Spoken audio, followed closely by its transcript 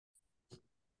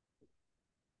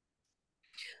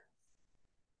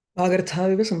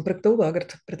वागर्थाविव सम्पृक्तौ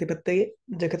वागर्थप्रतिपत्तये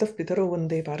जगतः पितरौ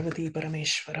वन्दे Parvati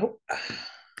परमेश्वरौ.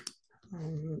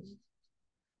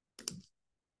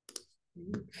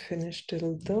 Finished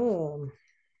till the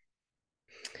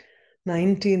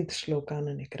 19th shloka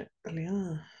ननिकर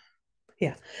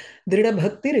yeah दृढ़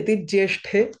भक्ति रीति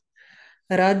ज्येष्ठे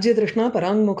राज्य तृष्णा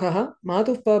पराङ्मुखः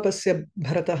मातुः पापस्य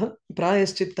भरतः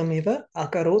प्रायश्चित्तमेव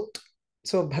अकरोत्.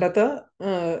 So Bharata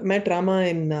met Rama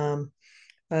in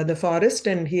the forest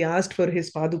and he asked for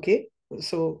his paduke.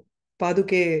 So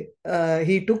paduke,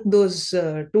 he took those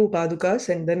two padukas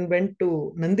and then went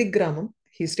to Nandigramam.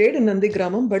 He stayed in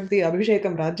Nandigramam, but the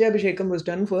Abhishekam, Rajya Abhishekam was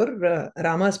done for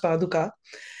Rama's paduka.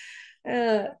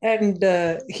 And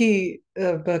he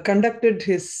conducted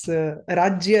his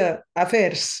Rajya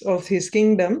affairs of his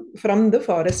kingdom from the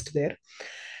forest there.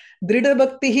 Dridha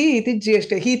Bhaktihi iti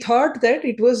jyeshta. He thought that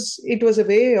it was a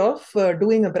way of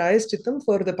doing a prayaschittam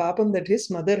for the papam that his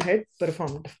mother had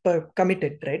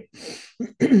committed, right?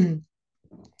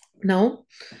 Now,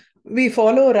 we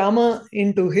follow Rama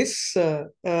into his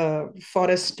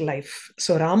forest life.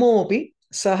 So, Ramopi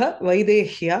saha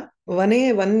vaidehya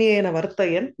vane vanyena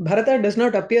vartayan. Bharata does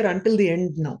not appear until the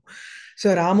end now.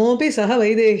 So, Ramopi saha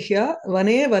vaidehya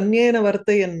vane vanyena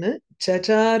vartayan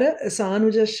chachara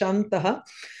sanuja shantaha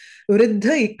वृद्ध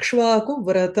इक्ष्वाकु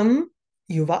व्रतं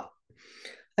युवा.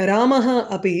 रामः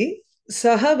अपि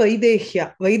सह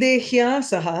वैदेह्या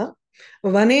सह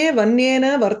वने वन्येन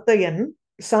वर्तयन्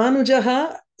सानुजः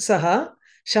सह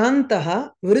शान्तः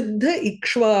वृद्ध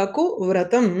इक्ष्वाकु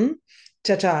व्रतं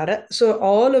चचार. So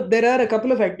there are a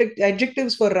couple of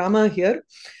adjectives for Rama here.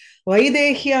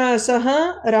 वैदेह्या सह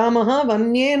रामः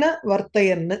वन्येन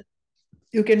वर्तयन्.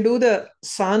 You can do the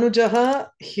Sanujaha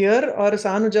here, or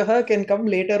Sanujaha can come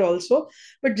later also.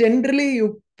 But generally,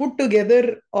 you put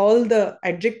together all the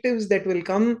adjectives that will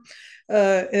come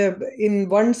in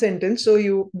one sentence.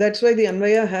 So that's why the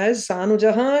Anvaya has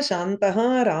Sanujaha,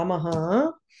 Shantaha,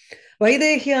 Ramaha,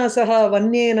 Vaidehya Saha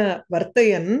Vanyena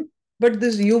Vartayan. But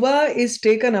this Yuva is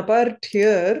taken apart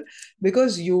here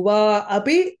because Yuva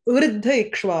api Vriddha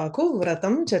Ikshvaku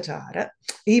Vratam Chachara.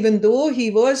 Even though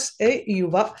he was a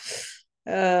Yuva.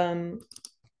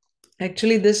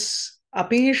 Actually, this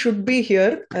api should be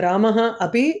here. Ramaha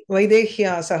api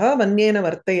vaidehya saha vanyena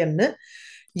vartayan.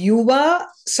 Yuva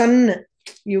san.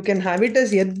 You can have it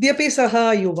as yadyapi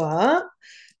saha yuva.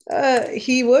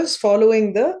 He was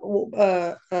following the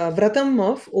vratam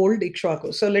of old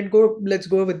Ikshvaku. So let's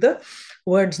go with the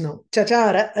words now.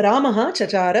 Chachara. Ramaha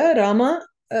chachara. Rama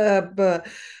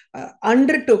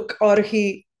undertook, or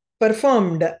he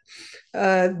performed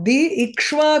the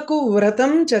Ikshvaku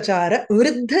Vratam Chachara,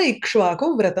 Vriddha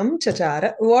Ikshvaku Vratam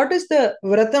Chachara. What is the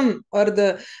Vratam, or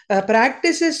the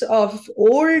practices of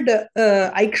old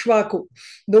Ikshvaku?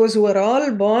 Those who are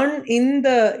all born in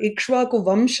the Ikshvaku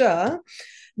Vamsha,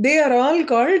 they are all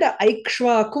called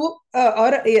Ikshvaku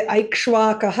or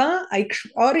Ikshvakaha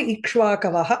or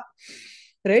Ikshvakavaha.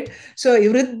 Right? So,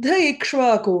 Vriddha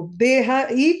Ikshvaku, they have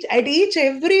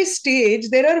every stage,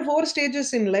 there are 4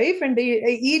 stages in life, and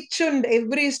each and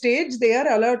every stage, they are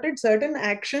allotted certain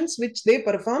actions which they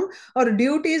perform, or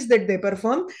duties that they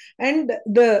perform, and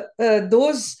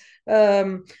those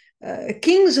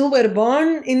kings who were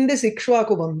born in this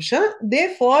Ikshvaku Vamsha,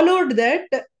 they followed that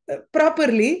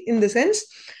properly, in the sense.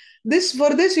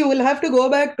 For this, you will have to go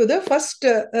back to the first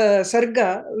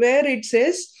Sarga, where it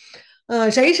says,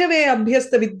 शैशवे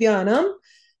अभ्यस्त विद्यानां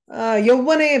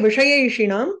यौवने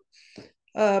विषयेषिणां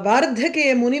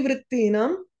वार्धके मुनिवृत्तीनां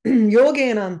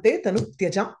योगेनान्ते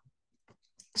तनुत्यजा.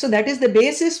 So that is the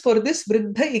basis for this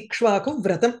Vriddha Ikshvaku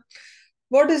Vratam.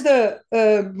 What does that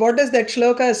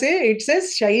shloka say? It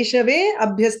says Shaishave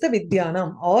Abhyasta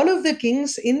Vidyanam. All of the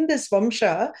kings in this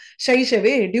Vamsha,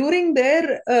 Shaishave, during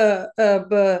their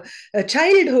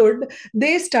childhood,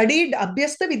 they studied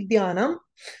Abhyasta Vidyanam.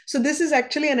 So this is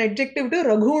actually an adjective to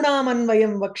Raghunam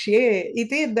Anvayam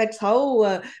Vakshye. That's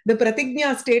how the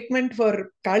Pratignya statement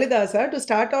for Kalidasa, to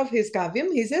start off his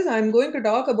kavyam, he says, I'm going to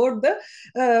talk about the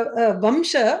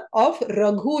Vamsha of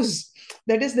Raghus.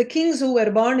 That is the kings who were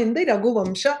born in the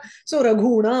Raghuvamsa. So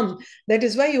Raghunam. That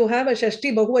is why you have a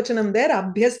Shashti Bahuvachanam there.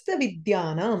 Abhyasta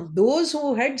Vidyanam. Those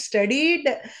who had studied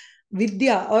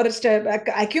Vidya, or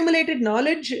accumulated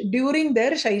knowledge during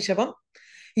their Shaishavam.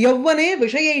 Yavvane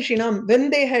Vishayeshinam, when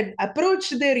they had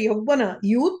approached their Yavvana,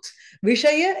 youth,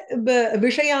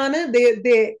 Vishayana,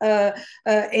 they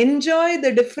enjoy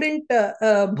the different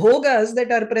bhogas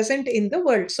that are present in the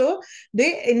world. So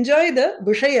they enjoy the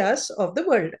Vishayas of the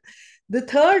world. The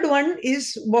third one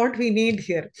is what we need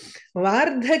here.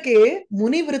 Vardhake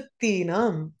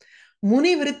Munivrittinam.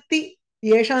 Munivritti.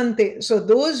 Yeshante. So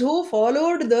those who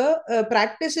followed the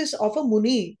practices of a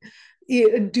muni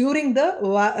during their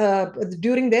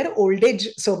old age.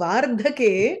 So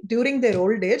vardhake during their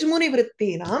old age, muni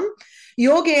vrittinam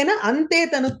yogena ante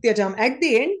tanutyajam. At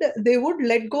the end, they would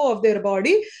let go of their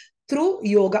body through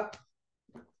yoga.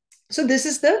 So this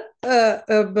is the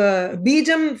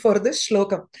bijam for this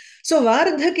shlokam. So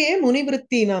vardhake muni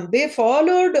vrittinam, they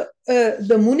followed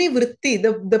the muni vritti,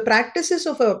 the practices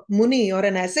of a muni or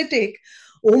an ascetic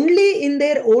only in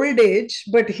their old age.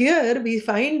 But here we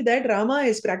find that Rama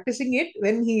is practicing it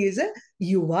when he is a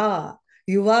yuva.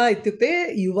 Yuva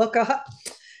ityukte yuvakaha.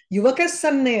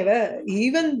 Yuvakasanneva.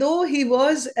 Even though he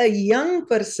was a young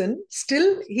person,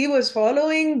 still he was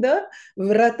following the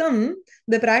vratam,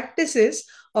 the practices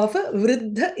of a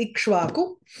vriddha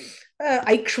ikshvaku,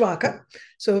 ikshvaka.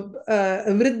 So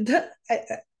vriddha,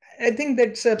 I think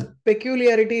that's a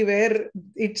peculiarity where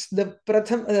it's the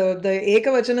pratham, the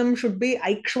ekavachanam should be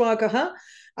aikshvakaha,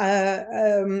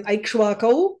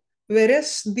 aikshvakau,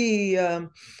 whereas the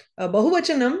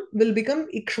bahuvachanam will become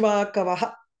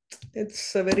ikshvakavaha.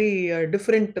 It's a very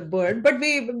different word, but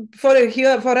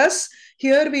for us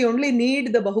here we only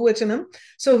need the bahuvachanam.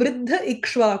 So vriddha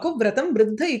ikshvaku vratam,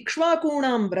 vriddha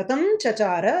ikshvakunam vratam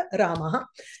chachara Ramaha.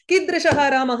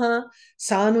 Kidrishaha Ramaha?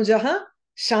 Sanujaha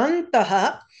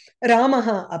Shantaha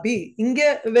Ramaha api.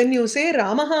 Inge, when you say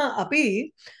Ramaha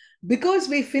api, because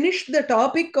we finished the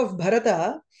topic of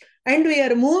Bharata and we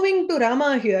are moving to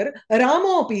Rama here,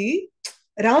 Ramopi,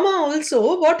 Rama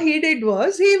also, what he did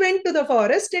was he went to the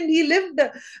forest and he lived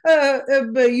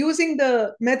using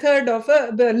the method of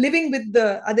living with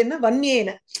the adena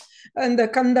vanyena and the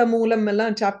kanda moolam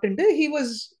ellam chapter. He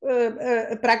was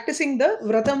practicing the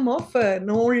vratam of an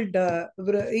old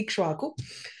ikshvaku.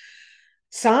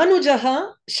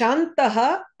 Sanujaha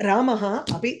Shantaha Ramaha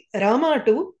api. Rama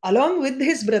too, along with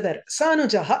his brother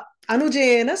Sanujaha,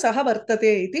 Anujena saha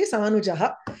vartate iti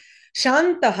Sanujaha.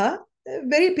 Shantaha,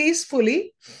 very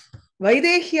peacefully,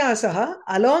 Vaidehyasaha,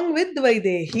 along with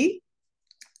Vaidehi,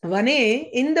 Vane,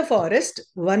 in the forest,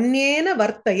 Vanyena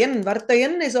Vartayan.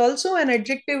 Vartayan is also an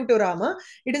adjective to Rama.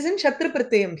 It is in Shatra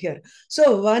Pratyam here.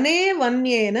 So, Vane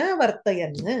Vanyena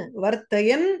Vartayan.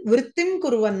 Vartayan Vrittim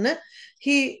Kurvan.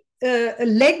 He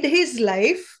led his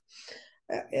life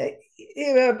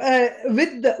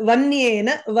with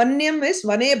Vanyena. Vanyam is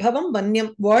Vane Bhavam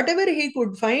Vanyam. Whatever he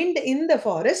could find in the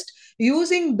forest,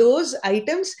 using those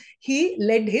items, he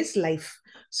led his life.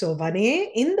 So, Vane,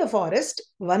 in the forest,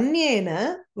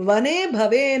 Vanyena, Vane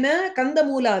Bhavena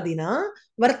Kandamuladina,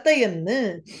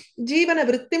 Vartayan, Jivana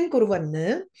Vrittim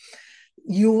Kurvan,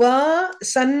 Yuva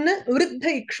San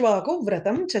Vriddha Ikshvaku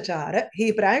Vratam Chachara.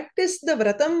 He practiced the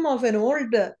Vratam of an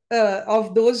old,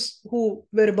 of those who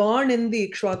were born in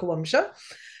the Ikshvaku Vamsha.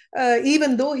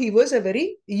 Even though he was a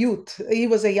very youth, he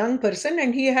was a young person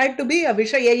and he had to be a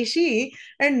Vishayaishi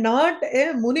and not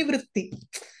a Munivritti,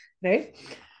 right?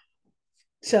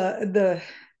 So,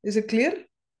 is it clear?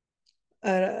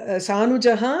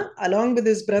 Sanujaha, along with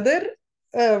his brother,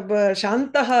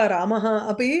 Shantaha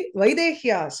Ramaha api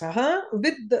Vaidehya saha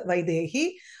with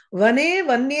Vaidehi, Vane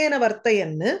Vanyena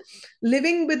Vartayan,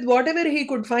 living with whatever he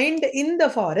could find in the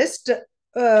forest,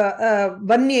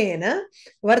 Vanyena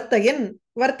Vartayan.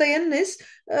 Vartayan is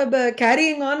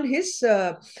carrying on his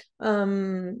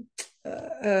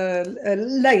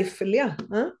life, yeah.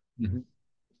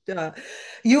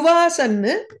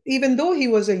 Yuvasan, even though he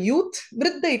was a youth,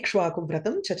 Vriddha Ikshvaku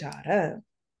Vratam Chachara.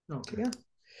 Okay. Yeah.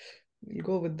 We'll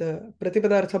go with the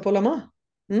Pratipadartha Polama.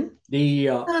 The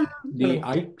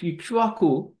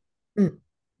Ikshvaku,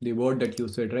 the word that you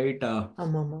said, right?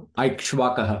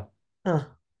 Ikshvakaha.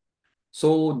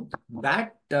 So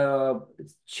that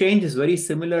change is very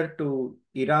similar to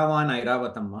Iravan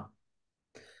Iravatamma.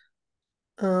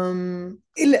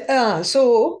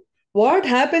 So what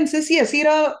happens is, yes,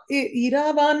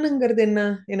 Iravanangaradu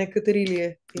enna enakku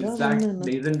theriyaliye.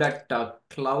 Isn't that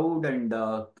cloud and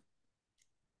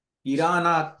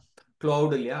Irana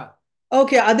cloud, yeah?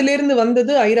 Okay, அதிலிருந்து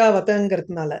வந்தது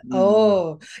ஐராவதங்கிறதுனால.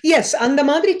 Oh, yes, அந்த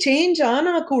மாதிரி change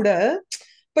ஆனா கூட,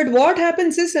 but what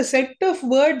happens is a set of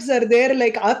words are there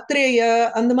like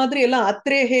Atreya, அந்த மாதிரி எல்லாம்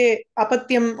Atrehe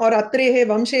Apatyam or Atrehe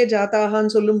Vamshe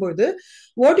Jatahaன்னு சொல்லும்போது,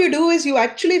 what you do is you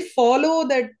actually follow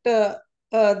that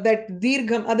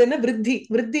Dirgham, அது என்ன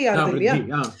விருத்தி ஆகுது இல்லையா?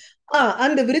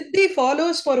 And the vriddhi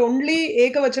follows for only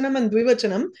ekavachanam and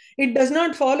dvivachanam. It does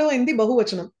not follow in the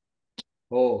bahuvachanam.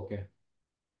 Oh, okay.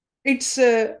 It's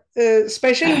a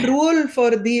special rule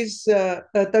for these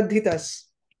tadhitas.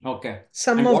 Okay.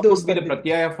 Some and of what those would be the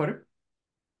pratyaya for it?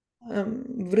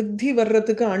 Vriddhi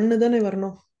varrathukku annu thane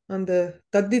varano. And the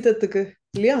tadhitathukku.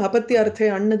 Illiya? Apatyarthe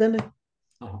annu thane.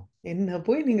 என்ன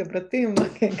போய் நீங்க பிரத்யேகமா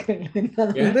கேட்கறீங்க?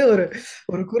 நான் ஏன் வந்து ஒரு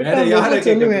ஒரு வேற குறுக்கா யாரை போக்குல கேட்கறது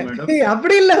சொல்லுவேன். மேடம்?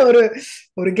 அப்படி இல்ல, ஒரு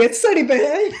ஒரு கெஸ் அடிப்பேன்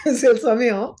சில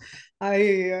சமயம். ஐ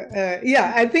யா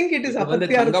ஐ திங்க் இட் இஸ் இது வந்து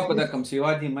அப்பத்தியார். தங்கப்பதக்கம்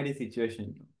சிவாஜி மாதிரி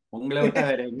சிச்சுவேஷன். உங்களை விட்டா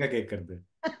வேற எங்க கேட்கறது?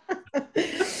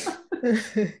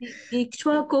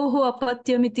 इक्ष्वाकोः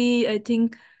अपत्यमिति ऐ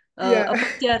थिङ्क् Yeah,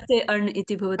 अपत्यार्थे अण्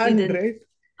इति भवति. and then right.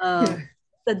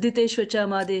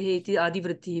 तद्धितेष्वचामादेः इति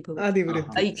आदिवृत्तिः भवति.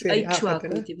 आदिवृत्ति सரி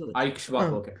ऐक्ष्वाकु इति भवति.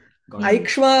 ஐக்ஷ்வாக். Okay,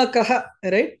 ऐक्ष्वाकः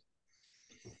right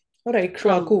or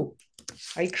ऐक्ष्वाकु.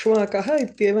 ऐक्ष्वाकः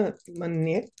इत्येव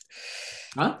मन्ये.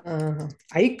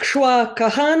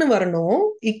 ऐक्ष्वाकः न वर्णो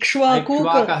Ikshvaku.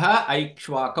 ऐक्ष्वाकः,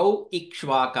 ऐक्ष्वाकौ,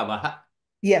 इक्ष्वाकवः.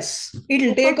 Yes, it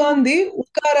will take on the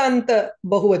ukaranta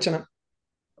bahuvachanam.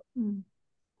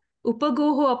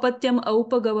 उपगोः अपत्यम्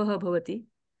औपगवः भवति.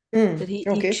 तर्हि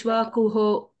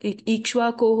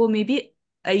इक्ष्वाकोः मे बि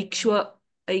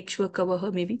ऐक्ष्वकवः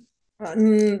मे बि.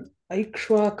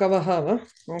 ஐக்ஷ்வாகவஹ வா?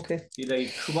 ஓகே. இது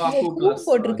ஐக்ஷ்வாகு பிளஸ்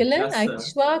போட்டிருக்குல்ல,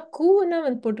 ஐக்ஷ்வாகுன்னு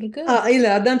வந்து போட்டிருக்கு. இல்ல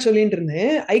அதான் சொல்லிட்டு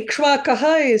இருந்தேன். ஐக்ஷ்வாகஹ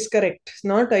is correct,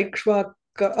 not ஐக்ஷ்வாக.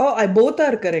 O, both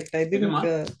are correct. I think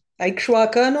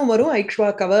ஐக்ஷ்வாகனும் வரும்,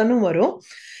 ஐக்ஷ்வாகவனும் வரும்.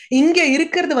 இங்க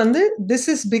இருக்கிறது வந்து this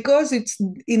is because it's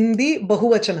in the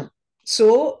bahuvachanam, so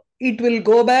it will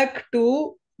go back to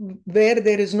where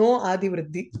there is no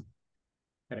adivriddhi.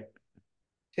 Correct.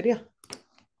 சரியா?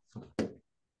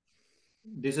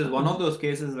 This is one of those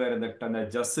cases where அந்த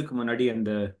ஜஸ்ஸுக்கு முன்னாடி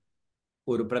அந்த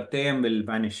ஒரு பிரத்யயம் will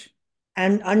vanish.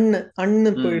 And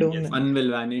அன்னு போயிடும். An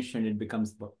will vanish and it becomes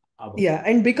abha. Yeah,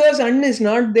 and because an is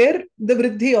not there, the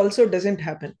vriddhi also doesn't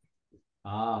happen.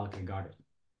 Okay, got it.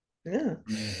 Yeah.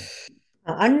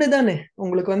 அன்னு தானே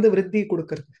உங்களுக்கு வந்து விருத்தி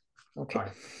கொடுக்கிறது. ஓகே.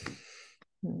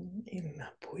 என்ன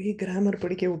போய் கிராமர்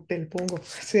படிக்க விட்டேன் போங்க.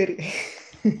 சரி.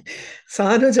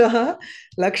 சானுஜः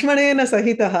லக்ஷ்மணேன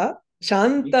சகிதः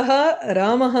शान्तः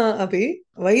रामः अपि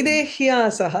वैदेह्या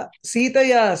सह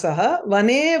सीतया सह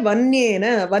वने वन्येन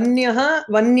वन्यः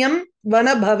वन्यं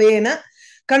वनभवेन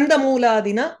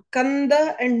कंदमूलादिना. कंद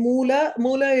and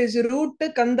moola is root,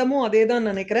 kandamu adhe dhaan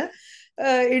nenikiren.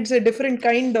 It's a different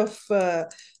kind of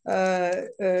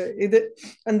idu,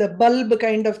 and the bulb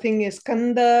kind of thing is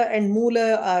kanda and moola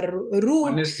are roots.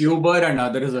 One is tuber and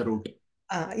other is a root.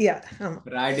 Yeah,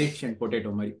 radish and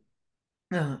potato mari.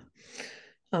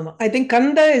 I think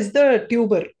kanda is the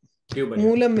tuber,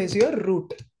 moolam is your root.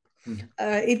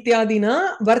 Ityadina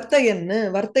vartayan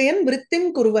vrittim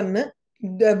kurvan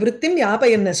vrittim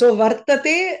yapayan. So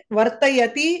vartate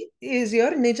vartayati is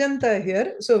your nijanta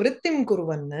here. So vrittim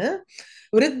kurvan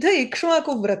vriddha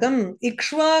ikshvaku vratam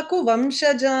ikshvaku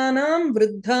vamshajanam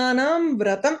vriddhanam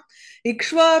vratam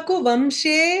ikshvaku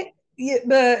vamshe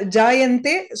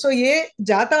jayante. So ye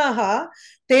jataha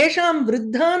तेषां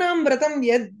वृद्धानां व्रतं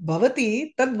यद् भवति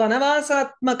तद्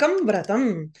वनवासात्मकं व्रतं.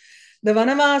 The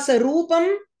vanavasa roopam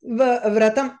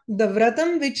vratam, the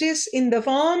vratam which is in the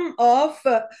form of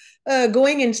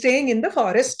going and staying in the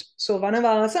forest. So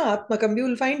vanavasa atmakam, you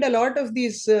will find a lot of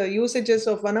these usages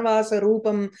of vanavasa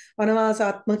roopam, vanavasa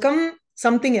atmakam,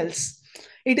 something else.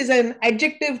 It is an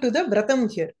adjective to the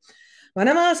vratam here.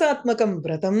 Vanavasa atmakam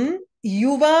vratam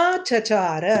yuva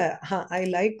chachara. I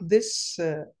like this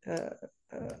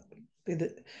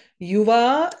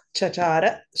yuva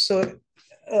chachara. So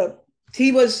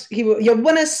he was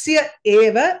yavvanasya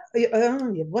eva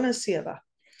yavvanasya va.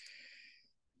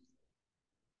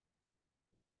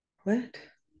 What?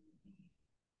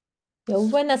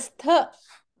 Yavvanastha.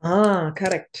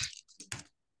 Correct.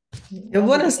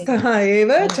 Yavvanastha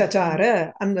eva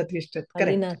chachara anvatishtat.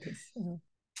 Correct.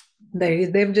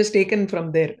 They've just taken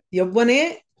from there.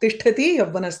 Yavvane tishtati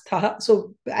yavvanastha.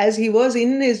 So as he was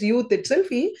in his youth itself,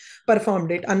 he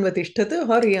performed it. Anvatishtat,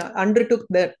 or he undertook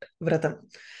that vratam.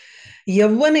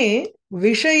 Yavvane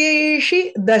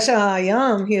vishayeshi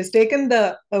dashayam. He has taken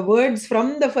the words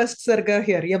from the first sarga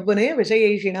here. Yavvane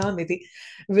vishayeshinam iti.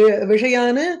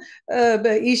 Vishayana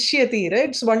ishyati, right?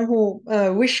 It's one who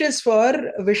wishes for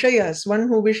vishayas, one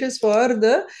who wishes for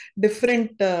the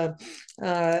different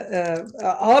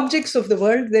objects of the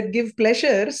world that give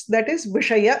pleasures. That is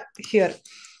vishaya here.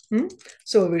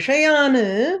 So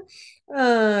vishayana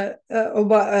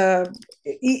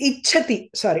ichhati,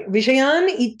 sorry, vishayan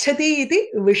ichhati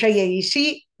iti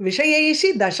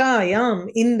vishayaishi dashayam,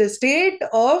 in the state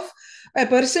of a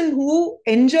person who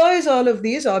enjoys all of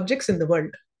these objects in the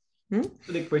world.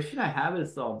 So the question I have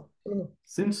is,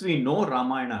 since we know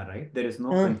Ramayana, right, there is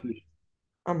no confusion.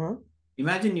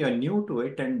 Imagine you are new to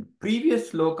it and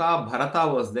previous sloka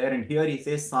Bharata was there and here he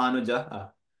says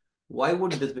Sanuja. Why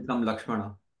would this become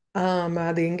Lakshmana?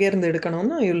 அது எங்க இருந்து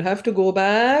எடுக்கணும்னா, you'll have to go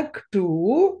back to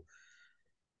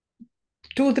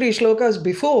 2-3 shlokas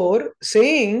before,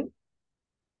 saying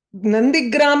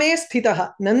Nandigrame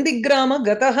sthitaha, Nandigrama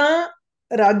gataha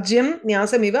rajyam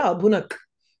nyasamiva abhunak.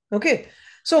 Okay,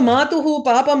 so matuhu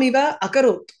papamiva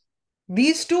akarot.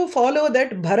 These two follow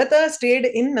that Bharata stayed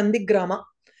in Nandigrama.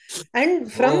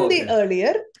 And from the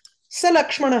earlier, Sa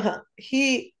Lakshmanaha,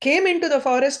 he came into the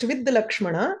forest with the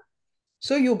Lakshmana.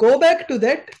 So you go back to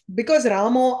that because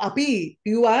Ramo api,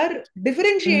 you are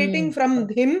differentiating from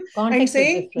him Context and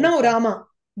saying, no, Rama.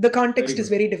 The context is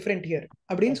very different here.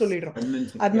 அப்படின்னு சொல்லிடுறோம்.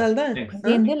 அதனால்தான்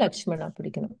லக்ஷ்மணா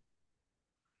பிடிக்கணும்.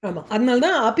 ஆமா,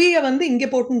 அதனால்தான் அபிய வந்து இங்க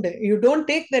போட்டுண்டு. You don't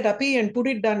take that api and put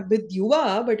it down with yuva,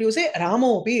 but you say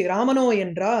ராமோபி, ராமனோ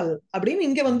என்றால் அப்படின்னு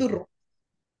இங்க வந்துடுறோம்.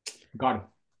 God.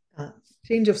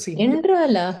 Change of scene.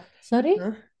 என்றாலா? Sorry?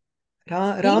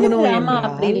 ராமனோ Rama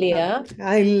அப்படி இல்லையா?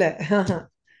 இல்ல.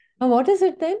 What is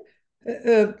it then?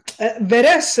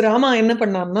 Whereas Rama என்ன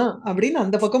பண்ணான்னா அப்படின்னு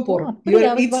அந்த பக்கம் போறோம்.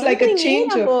 It's like a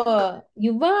change of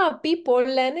யுவா அப்பி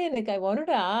போடலன்னு எனக்கு I wanted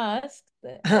to ask.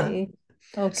 Okay.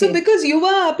 So because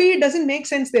yuva api doesn't make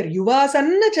sense there. Yuva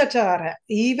sanna chachara,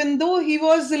 even though he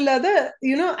was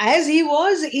as he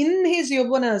was in his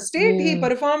yavana state, he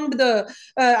performed the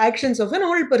actions of an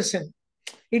old person.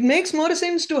 It makes more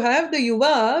sense to have the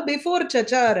yuva before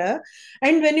chachara.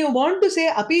 And when you want to say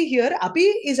api here, api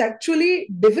is actually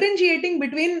differentiating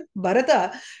between Bharata.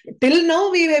 Till now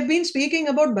we have been speaking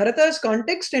about Bharata's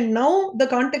context, and now the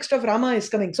context of Rama is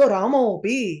coming. So Rama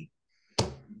api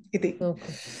iti.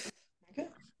 Okay.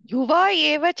 யுவா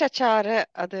ஏவ சச்சார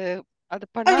அது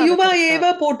பண்ணா யுவா ஏவ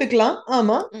போட்டுக்கலாம்.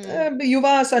 ஆமா,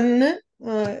 யுவா சன்னு,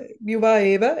 யுவா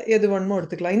ஏவ எது வேணுமோ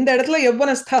எடுத்துக்கலாம். இந்த இடத்துல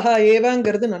யௌவனஸ்தா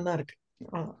ஏவங்கிறது நல்லா இருக்கு.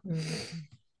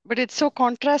 But it's so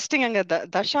contrasting. அங்க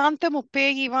தசாந்த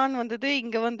முப்பேயிவான் வந்தது,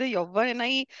 இங்க வந்து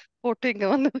யௌவனை போட்டு இங்க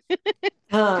வந்து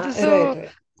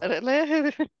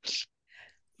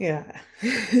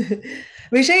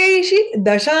விஷயைஷி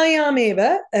தசாயாமேவ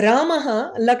ராமः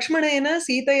லக்ஷ்மணேன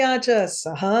சீதையா च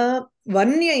सह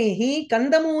वन्यैः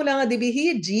कन्दमूलादिभिः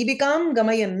जीविकां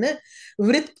गमयन्.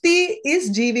 vritti is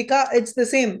jivika. It's the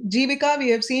same jivika we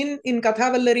have seen in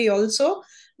Kathavallari also,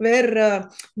 where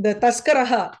the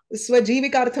taskaraha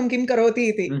swajivikartham kim karoti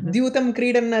iti dyutam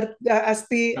kridan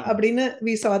asti abdina,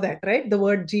 we saw that, right? The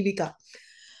word jivika.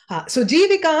 So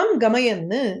ஜீவிகாம் கமயன்,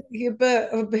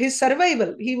 his survival,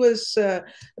 he was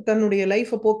தன்னுடைய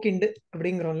லைஃபை போக்கிண்டு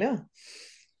அப்படிங்கிறோம் இல்லையா.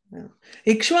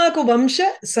 இக்ஷ்வாகு வம்ச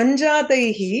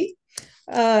சஞ்சாதைஹி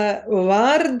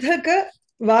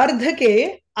வார்தகே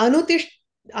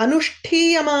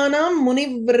அனுஷ்டீயமானாம்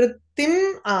முனிவிருத்திம்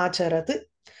ஆச்சரத்.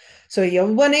 So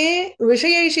yavvane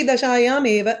vishayaishi dashayam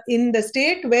eva, in the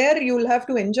state where you will have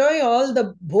to enjoy all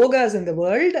the bhogas in the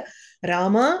world,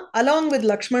 Rama along with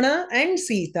Lakshmana and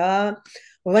Sita,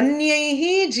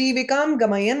 vanyaihi jivikam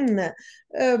gamayan,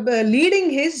 leading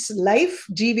his life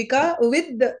jivika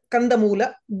with the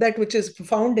kandamula, that which is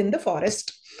found in the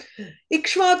forest.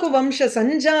 Ikshvaku vamsha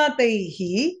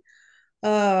sanjataihi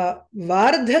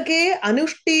vardhake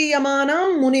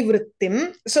anushtiyamanam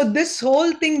munivrittim. So this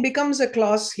whole thing becomes a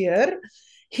clause here.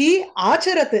 He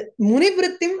acharat,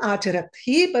 munivrittim acharat.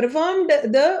 He performed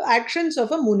the actions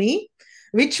of a muni,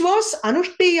 which was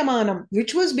anushtiyamanam,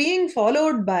 which was being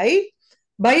followed by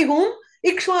whom?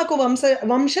 Ikshvaku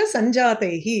vamsha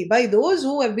sanjataihi, by those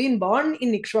who have been born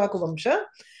in Ikshvaku vamsha.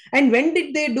 And when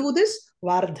did they do this?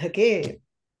 Vardhake.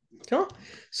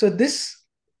 So this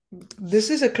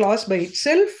is a clause by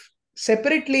itself,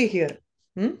 separately here.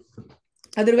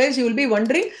 Otherwise you will be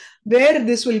wondering where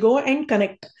this will go and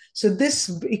connect. So this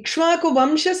Ikshvaku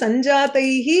vamsha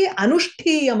sanjataihi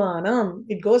anushtiyamanam,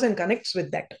 it goes and connects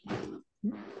with that.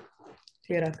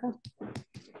 Clear akka?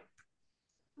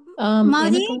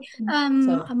 Madi,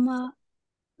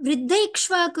 Vriddha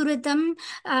Ikshvakurutam,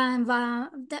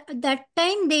 that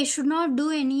time they should not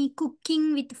do any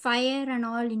cooking with fire and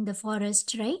all in the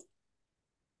forest, right?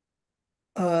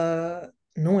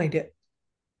 No idea.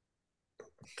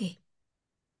 Okay.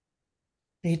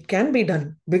 It can be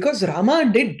done because Rama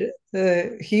did.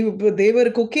 They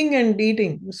were cooking and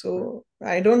eating. So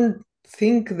I don't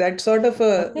think that sort of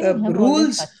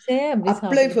rules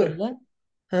apply for.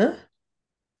 Huh?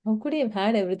 How could he have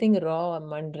had everything raw? I'm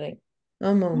wondering.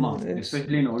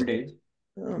 Especially in old days,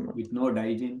 with no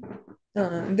hygiene.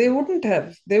 They wouldn't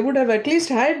have. They would have at least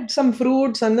had some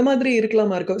fruits.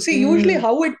 See, usually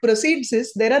how it proceeds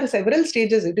is there are several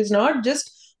stages. It is not just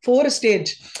 4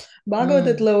 stage.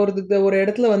 பாகவதத்துல ஒரு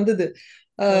இடத்துல வந்தது.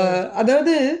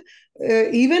 அதாவது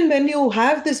even when you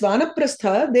have this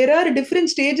Vanaprastha, there are different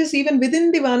stages even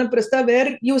within the Vanaprastha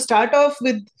where you start off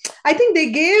with, I think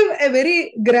they gave a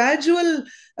very gradual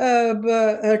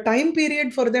time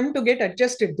period for them to get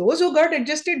adjusted. Those who got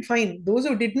adjusted, fine. Those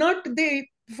who did not, they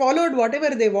followed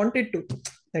whatever they wanted to.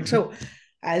 That's how.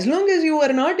 As long as you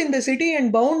are not in the city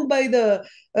and bound by the,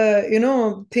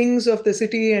 things of the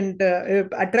city and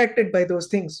attracted by those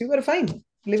things, you were fine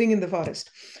living in the forest.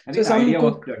 I think the idea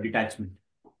was detachment.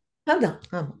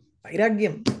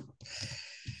 Vairagyam.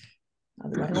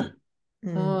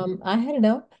 I had a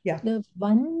doubt. Yeah. The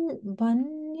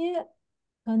Vanya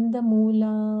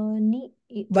Kandamulani.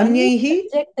 Vanyaihi.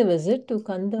 Adjective, is it, to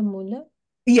Kandamula?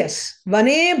 Yes.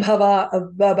 Vane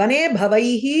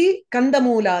bhavaihi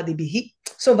kandamuladibihi.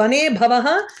 So Vane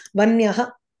bhavaha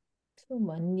vanyaha. So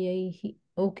Vanyaihi.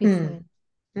 Okay, fine.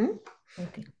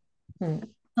 Okay.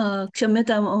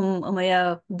 क्षम्यतां मया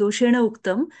दोषेण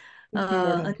उक्तम्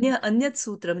अन्यत्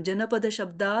सूत्रं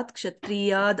जनपदशब्दात्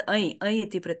क्षत्रियाद् ऐ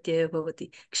इति प्रत्ययः भवति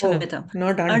क्षम्यताम्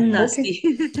अण् नास्ति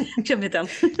क्षम्यताम्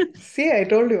See, I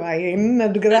told you, in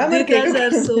grammar These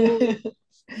are so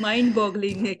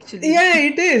mind-boggling actually. Yeah,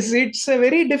 it is. It's a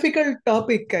very difficult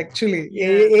topic actually.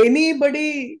 Yeah.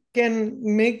 Anybody can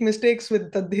make mistakes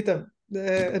with tadhitam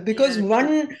because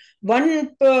one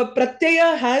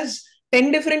pratyaya has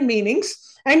 10 different meanings,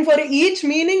 and for each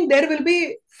meaning there will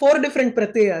be 4 different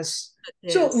pratyayas.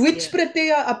 So which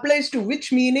pratyaya applies to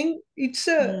which meaning? It's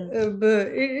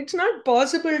it's not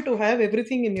possible to have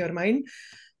everything in your mind.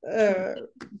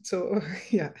 So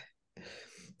yeah.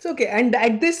 It's okay. And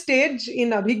at this stage in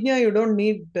abhijna, you don't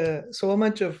need so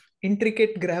much of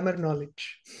intricate grammar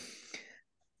knowledge.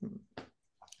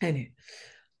 Anyway.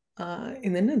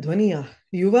 Inenna dhvaniya.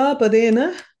 Yuva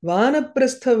padena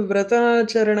vanaprastha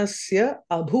vratacharanasya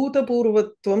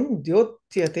abhutapurvatvam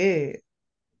dyotyate.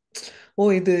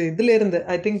 Oh, I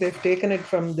think they've taken it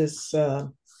from this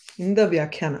in the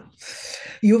Vyakhyana.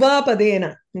 Yuva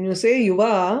padena. When you say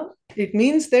yuva, it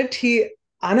means that he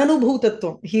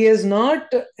ananubhutatvam. He has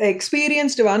not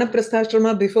experienced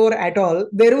Vanaprasthashrama before at all.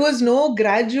 There was no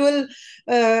gradual,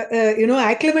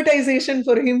 acclimatization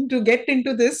for him to get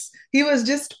into this. He was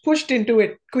just pushed into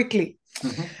it quickly.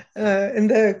 In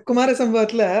the Kumara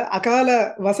Samvatla,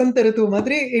 Akala Vasantaritu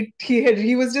Madri,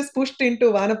 he was just pushed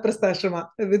into Vanaprasthashrama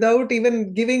without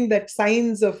even giving that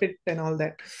signs of it and all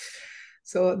that.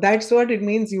 So that's what it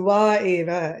means. Yuva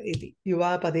eva iti.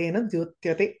 Yuva padena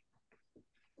dyotyate.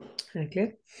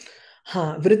 Okay.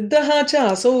 Vriddhaha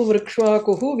cha asau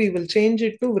vrikshvakuhu. We will change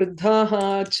it to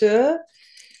Vriddhaha cha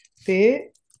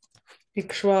te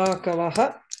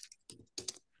ikshvakavaha.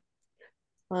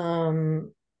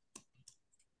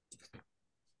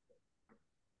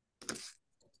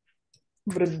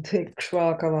 Vriddha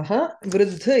ikshvakavaha.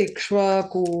 Vriddha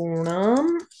ikshvakunam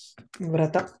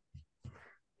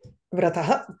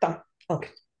vrataha tam. Okay.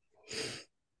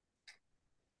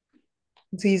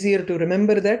 It's easier to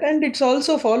remember that, and it's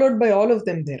also followed by all of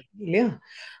them there. Yeah.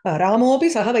 Ramopi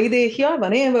saha vaidehya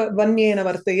vanyena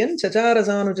vartayan chachara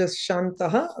sanujas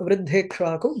shantaha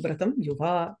vriddhekshvaku vratam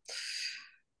yuva.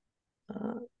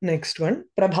 Next one.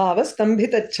 Prabhava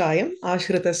stambhitachayam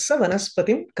ashritassa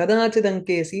vanaspatim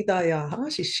kadachidanke sitayaha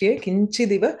shishye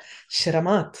kinchidiva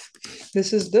shramat.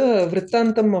 This is the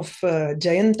vrittantam of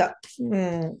Jayanta,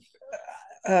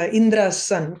 Indra's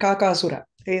son, Kakasura.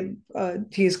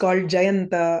 He is called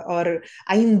Jayanta or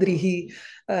Aindrihi.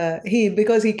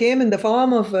 Because he came in the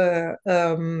form of a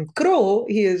crow,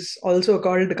 he is also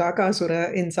called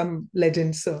Kakasura in some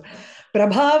legends. So,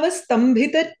 Prabhava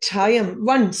stambhita chayam,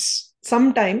 once,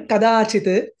 sometime,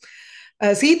 kadachit,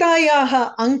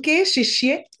 Sitayaha anke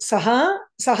shishye saha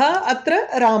atra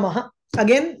Ramaha.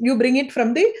 Again, you bring it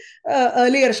from the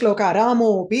earlier shloka,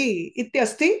 Ramopi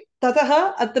ityasti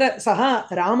tataha atra saha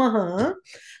Ramaha.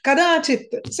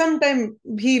 Kadachit, sometime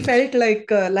he felt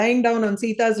like lying down on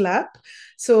Sita's lap.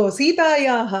 So,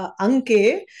 Sitayaha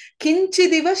anke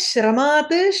kinchidiva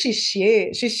shramat shishye.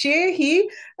 Shishye, he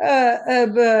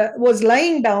was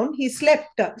lying down, he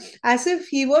slept as if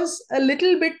he was a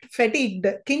little bit fatigued.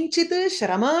 Kinchit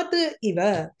shramat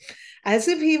iva. As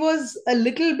if he was a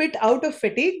little bit out of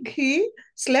fatigue, he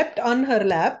slept on her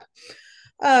lap.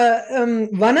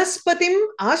 Vanaspatim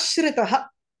ashritaha.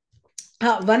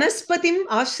 Vanaspatim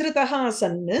ashritaha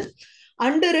san,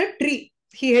 under a tree.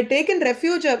 He had taken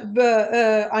refuge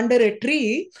under a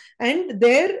tree, and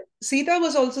there Sita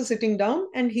was also sitting down,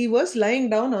 and he was lying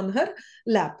down on her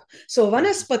lap. So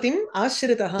Vanaspatim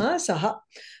ashritaha saha.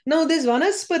 Now this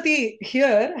Vanaspati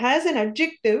here has an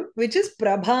adjective which is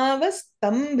Prabhava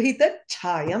stambhita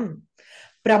chayam.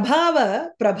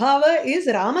 Prabhava is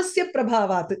Ramasya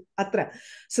Prabhavat atra.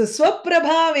 So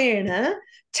Swaprabhavena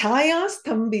Chaya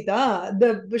Stambhita,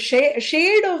 the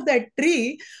shade of that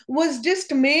tree was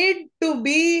just made to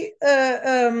be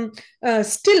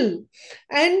still,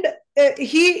 and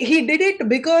he did it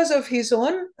because of his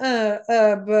own,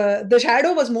 the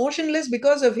shadow was motionless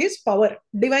because of his power,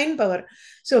 divine power.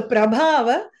 So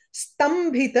Prabhava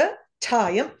Stambhita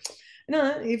Chayam.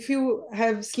 If you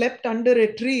have slept under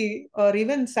a tree or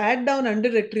even sat down under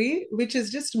a tree which is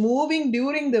just moving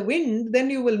during the wind, then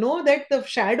you will know that the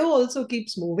shadow also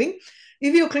keeps moving.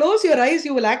 If you close your eyes,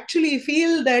 you will actually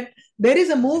feel that there is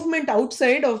a movement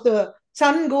outside of the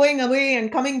sun going away and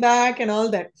coming back and all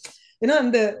that.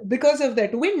 And because of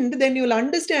that wind, then you'll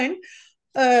understand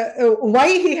why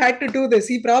he had to do this.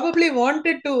 He probably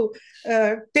wanted to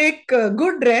take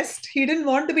good rest. He didn't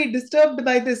want to be disturbed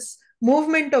by this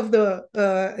movement of the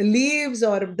leaves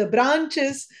or the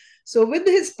branches. So with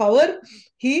his power,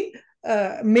 he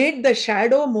made the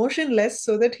shadow motionless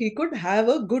so that he could have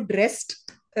a good rest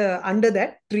under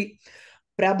that tree.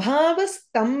 Prabhava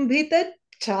stambhita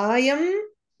chayam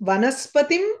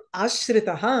vanaspatim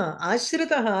ashritaha.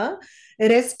 Ashritaha,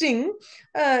 resting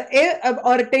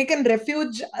or taken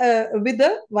refuge with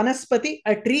a vanaspati,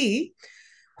 a tree,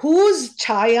 whose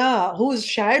chaya, whose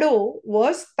shadow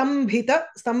was stambhita,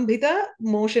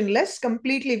 motionless,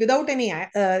 completely without any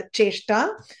cheshta,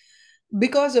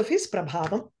 because of his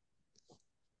prabhavam.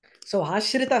 So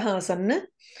ashritaha sanna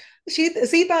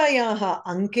Sitayaha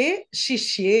anke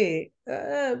shishye.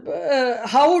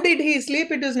 How did he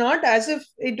sleep? It was not as if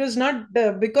it was not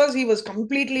because he was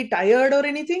completely tired or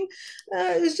anything.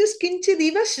 It's just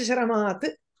kinchidiva shishramat.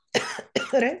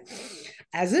 Right?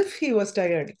 As if he was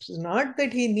tired. It was not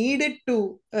that he needed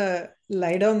to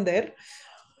lie down there.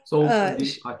 So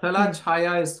the Achala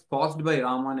Chaya is caused by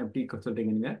Rama and FT consulting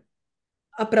anywhere?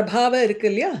 A prabhava irukku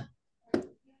illaya?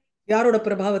 Yaroda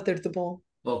prabhavatha eduthuppom.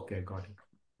 Okay, got it.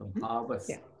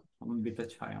 Yeah.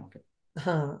 Okay.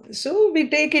 So we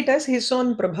take it as his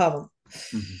own prabhavam.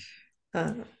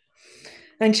 And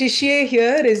Shishye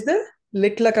here is the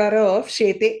litlakara of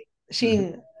Shete,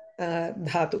 Sheen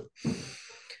dhatu.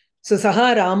 So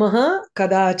Saha Ramaha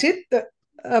Kadachit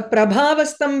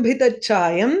Prabhavastambhita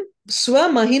Chayam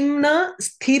Swamahimna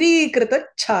Sthirikrita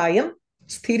Chayam.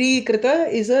 Sthirikrita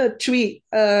is a chvi.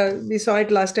 We saw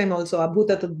it last time also,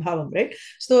 abhuta tadbhavam, right?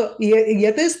 So,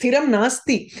 yat is sthiram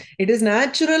nasti. It is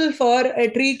natural for a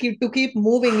tree to keep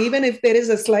moving, even if there is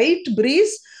a slight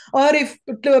breeze, or if,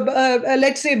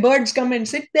 let's say, birds come and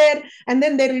sit there, and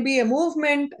then there will be a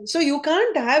movement. So, you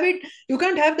can't have it, you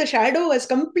can't have the shadow as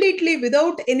completely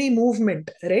without any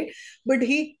movement, right? But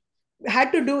he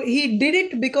did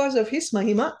it because of his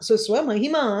mahima. So swa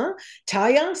mahima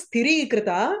chaya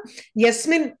sthirikrita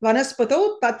yasmin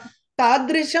vanaspato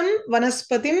tadrisham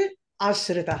vanaspatim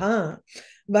ashritaha.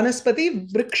 Vanaspati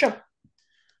vriksham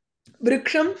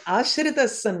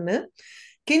ashritasanna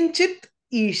kinchit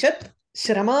ishat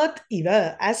shramat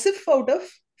iva, as if out of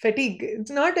fatigue. It's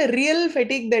not a real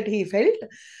fatigue that he felt,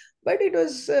 but it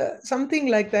was something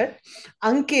like that.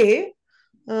 Anke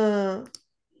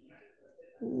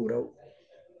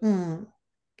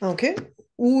okay.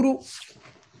 Uru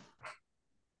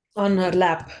on her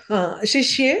lap.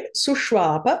 Shishye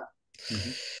Sushwapa.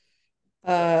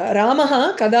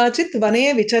 Ramaha Kadachit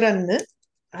Vane Vicharan,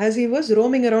 as he was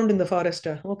roaming around in the forest.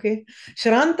 Okay.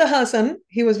 Shrantaha san,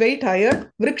 he was very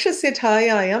tired. Vrikshasya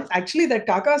Chayayam. Actually, that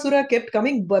Kakasura kept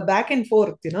coming back and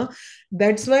forth,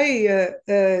 That's why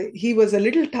he was a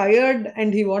little tired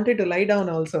and he wanted to lie down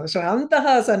also.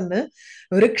 Shrantaha san,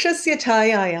 Vrikshasya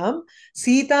Chayayam,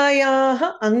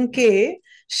 Sitayaha Anke,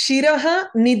 Shiraha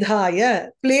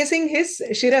Nidhaya, placing his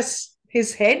shiras,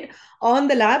 his head, on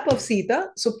the lap of Sita,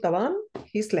 Suptavan,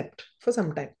 he slept for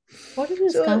some time. What is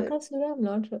this Kakasura? I'm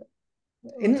not sure.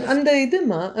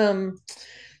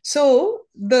 So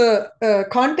the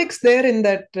context there in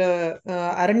that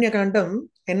Aranyakandam,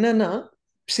 ennana,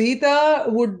 Sita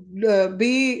would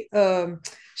be,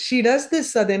 she does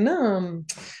this,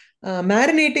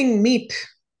 marinating meat.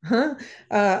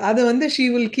 She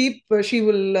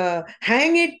will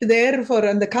hang it there for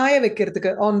the kaya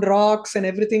vekkirthukku on rocks and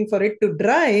everything for it to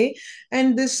dry,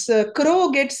 and this crow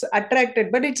gets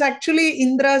attracted, but it's actually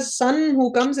Indra's son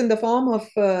who comes in the form of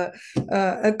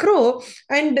a crow,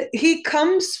 and he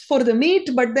comes for the meat,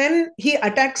 but then he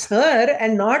attacks her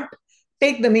and not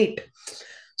take the meat.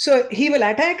 So he will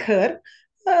attack her.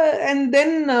 And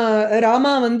then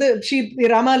Rama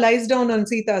lies down on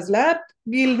Sita's lap.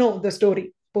 We'll know the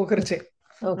story.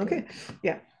 Okay.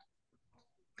 Yeah.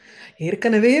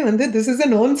 This is a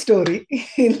known story.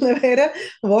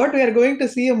 What we are going to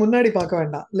see,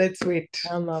 let's wait.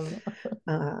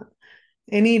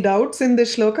 Any doubts in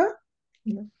this shloka?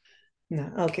 No.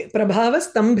 No. Okay.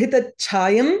 Prabhavastambhita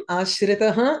chayam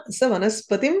ashritah sa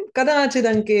vanaspatim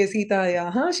kadachidanke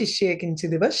sitayaha shishye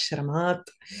kinchidiva shramat.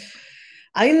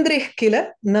 Aindrih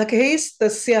kila nakheis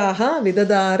tasyaha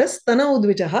vidadaras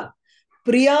tanaudvijaha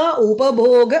priya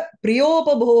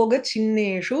priyopabhoga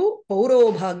chinneshu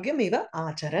paurobhagyam iva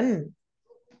acharan.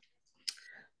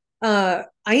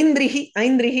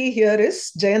 Aindrihi here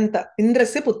is Jayanta,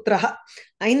 Indrasya putraha.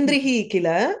 Aindrihi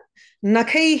kila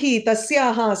nakhaihi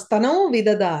tasyaha stanau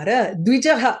vidadara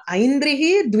dvijaha.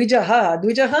 Aindrihi dvijaha,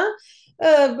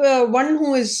 one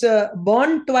who is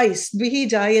born twice. Dvihi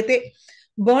jayate.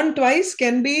 Born twice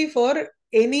can be for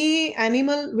any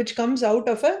animal which comes out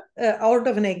of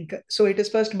an egg. So it is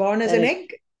first born as an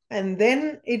egg, and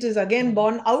then it is again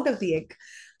born out of the egg.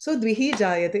 So dvihi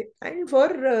jayate. And for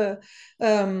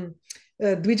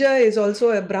dvija is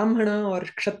also a brahmana or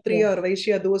kshatriya or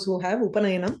vaishya, those who have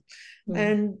upanayanam.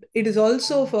 And it is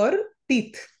also for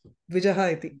teeth.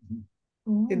 Dvijaha iti.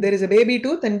 There is a baby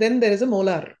tooth and then there is a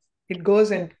molar. It goes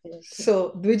and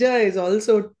so dvija is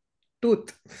also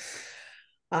tooth.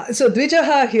 So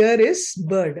dvijaha here is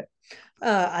bird.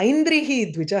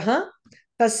 Aindrihi dvijaha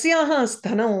tasyaha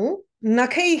sthanau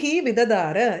nakhaihi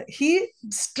vidadara. He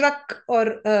struck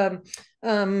or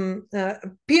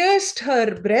pierced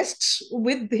her breasts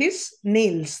with his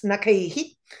nails.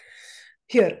 Nakhaihi.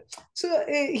 Here. So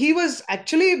he was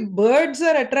actually, birds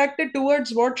are attracted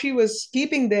towards what she was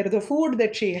keeping there, the food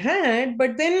that she had,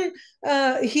 but then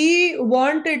he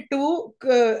wanted to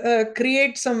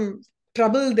create some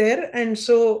trouble there, and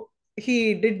so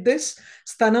he did this.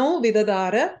 Stanau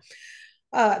vidadara.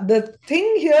 The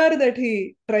thing here that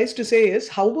he tries to say is,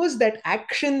 how was that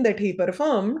action that he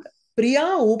performed?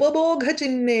 Priya upabhoga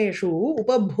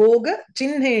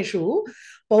chinneshu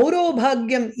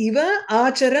paurobhagyam iva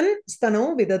acharan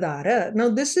stanau vidadara. Now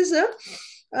this is a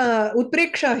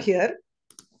utpreksha here.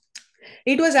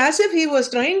 It was as if he was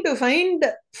trying to find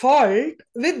fault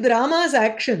with Rama's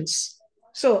actions.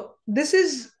 So this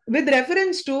is with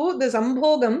reference to the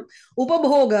sambhogam,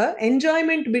 upabhoga,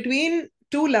 enjoyment between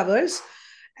two lovers.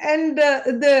 And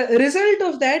the result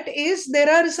of that is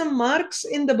there are some marks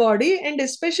in the body and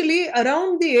especially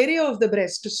around the area of the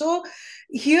breast. So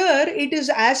here it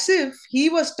is as if he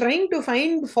was trying to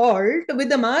find fault with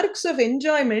the marks of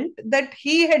enjoyment that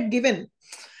he had given.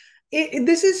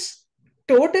 This is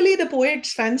totally the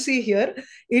poet's fancy here.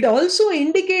 It also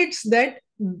indicates that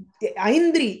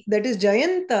Aindri, that is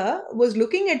Jayanta, was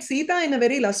looking at Sita in a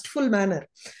very lustful manner.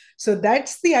 So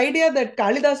that's the idea that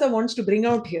Kalidasa wants to bring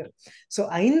out here. So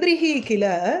Aindrihi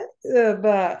kila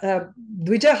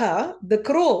Dvijaha, the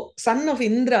crow, son of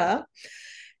Indra,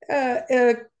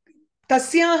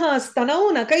 tasyaha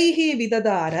stanau nakaihi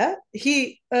vidadara,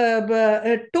 he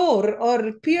tore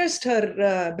or pierced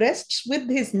her breasts with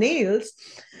his nails.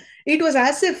 It was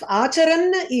as if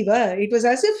acharan iva, it was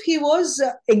as if he was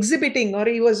exhibiting or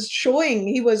he was showing,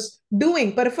 he was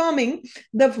performing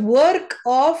the work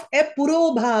of a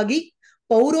purobhagi,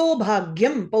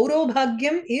 paurobhagyam.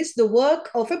 Paurobhagyam is the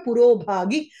work of a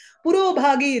purobhagi.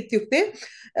 Purobhagi ityukte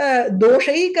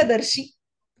doshaika darshi,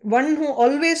 one who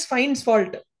always finds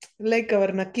fault, like our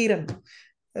Nakiran,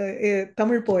 a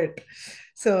Tamil poet.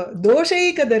 So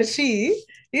doshaika darshi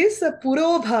is a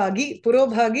purobhagi.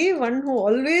 Purobhagi, one who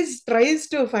always tries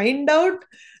to find out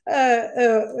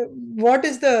what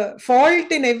is the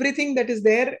fault in everything that is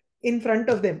there in front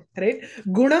of them, right?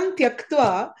 Gunam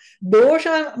tyaktva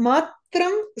dosha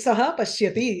matram saha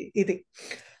pashyati iti.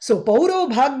 So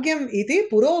paurobhagyam iti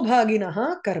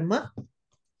purobhaginaha karma.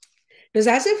 It was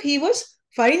as if he was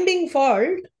finding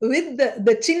fault with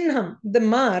the chinnam, the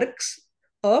marks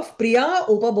of Priya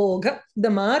Upabhoga,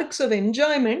 the marks of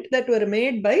enjoyment that were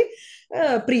made by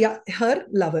Priya, her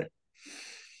lover.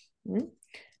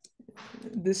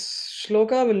 This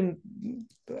shloka will,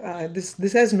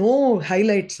 this has no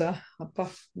highlights.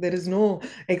 There is no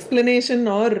explanation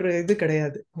or idu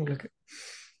kadayadu.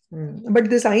 But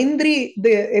this Aindri,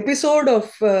 the episode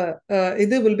of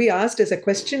idu will be asked as a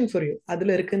question for you.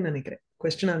 Adula irukku nenikiren.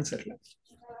 Question answer.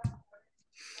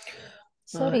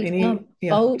 Sorry,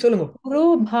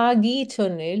 Purobhagi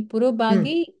chonnel.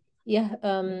 Purobhagi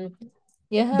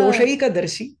Doshaika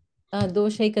Darshi.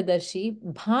 Doshaika Darshi.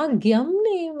 Bhagyam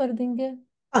ne vardinge.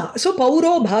 So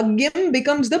Paurobhagyam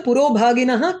becomes the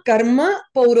Purobhaginaha Karma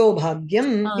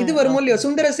Paurobhagyam. Idu varmulya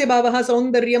Sundarasya Bhavaha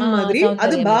Saundaryam Madri.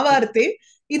 Adu Bhavarte.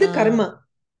 Idu Karma.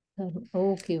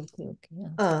 Okay.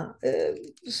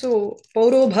 So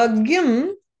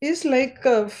Paurobhagyam is like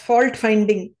fault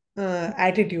finding.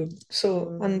 attitude. So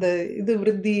அந்த இது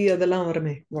விருத்தி அதெல்லாம்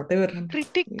வருமே, whatever.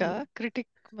 Critic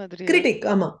மாதிரியா? Critic,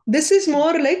 ஆமா. This is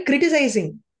more like criticizing.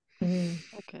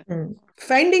 Okay.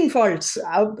 Finding faults.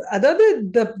 அதாவது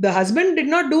the husband did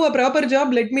not do a proper job,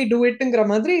 let me do it ங்கிற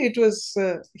மாதிரி it was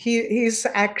his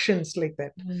actions like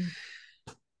that.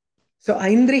 So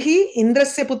ஐந்திரிஹி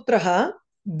இந்திரஸ்ய புத்திரः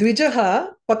द्विजः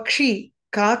पक्षी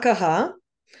काकः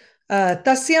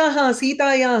तस्याः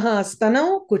सीतायाः स्तनौ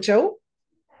कुचौ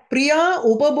प्रिया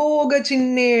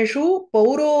उपभोगचिह्नेषु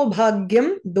पौरोभाग्यं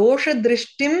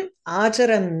दोषदृष्टिम्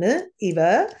आचरन् इव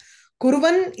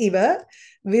कुर्वन् इव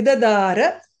विददार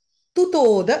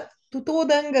तुतोद.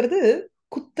 तुतोदங்கிறது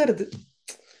குத்துறது,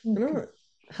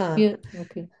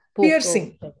 piercing,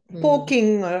 poking,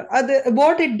 அது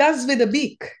what it does with a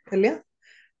beak, இல்லையா?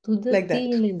 Like that.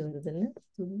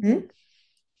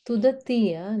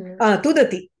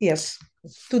 Tudati, yes.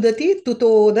 Tudati,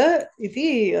 tutoda iti,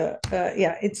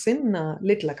 yeah, it's in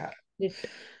lit lakar.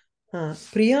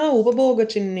 Priya upabhoga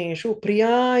chinneshu,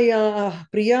 priya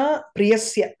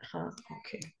priyasya.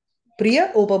 Okay. Priya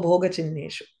upabhoga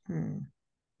chinneshu.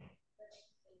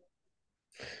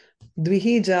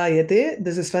 Dvihi jayate,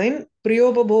 this is fine.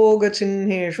 Priyopabhoga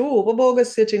chinneshu,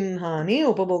 upabhogasya chinnhani,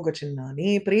 upabhoga chinnani,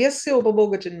 priyasya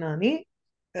upabhoga chinnani.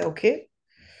 Okay.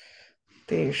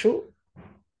 Teshu.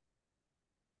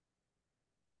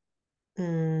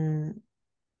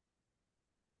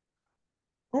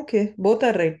 Okay, both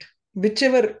are right.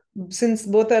 Whichever, since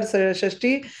both are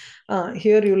Shashti,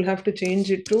 here you will have to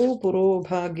change it to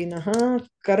Purobhaginaha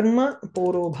Karma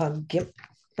Purobhagyam.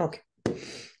 Okay,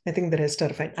 I think the rest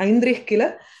are fine. Aindrih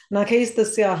kila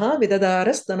Nakhaistasyaha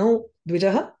Vidadaras Tano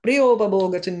Dvijaha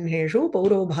Priyopabhogachinnheshu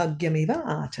Purobhagyamiva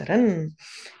Acharan.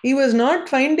 He was not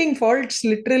finding faults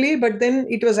literally, but then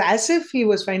it was as if he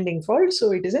was finding faults,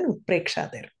 so it is an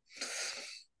Preksha there.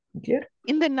 Clear?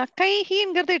 In the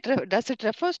Nakaihi, does it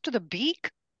refers to the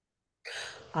beak?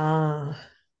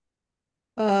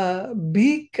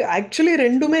 Beak actually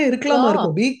ரெண்டுமே இருக்கலாமா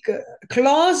இருக்கும். Beak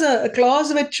claws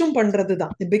வெச்சும்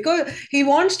பண்றதுதான், because he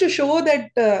wants to show that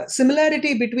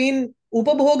similarity between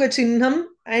upabhoga chinnam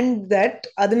and that,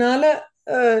 அதனால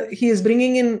he is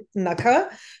bringing in nakha.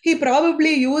 He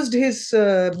probably used his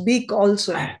beak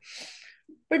also,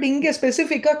 but inge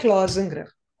specifica clawsங்கிற.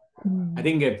 I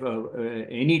think if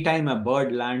anytime a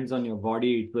bird lands on your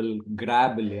body, it will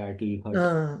grab, it will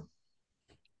hurt.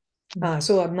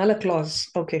 So adnala claws.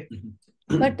 Okay.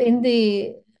 But in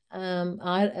the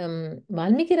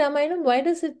Valmiki Ramayana, why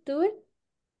does it do it?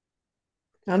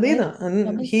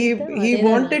 He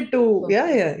wanted to,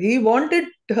 he wanted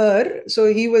her,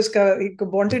 so he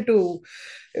wanted to,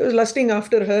 he was lusting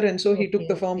after her, and so he took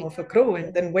the form of a crow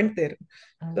and then went there.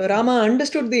 So Rama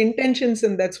understood the intentions,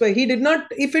 and that's why he did not,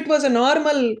 if it was a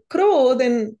normal crow,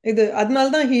 then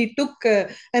adnalda he took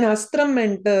an astram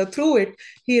and threw it.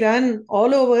 He ran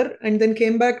all over and then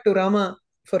came back to Rama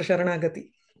for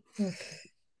Sharanagati. Okay.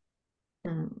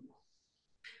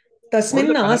 Tasmin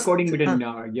coding between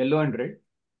yellow and red.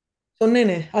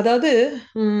 சொன்னேனே, அதாவது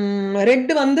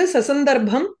red வந்து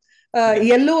சசந்தர்ப்பம்,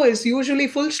 yellow is usually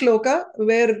full shloka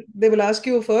where they will ask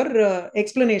you for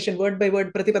explanation word by word,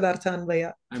 pratipadarthanvaya,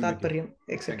 tatparyam,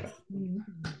 etc.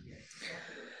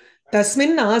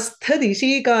 Tasmin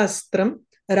asthadishikastram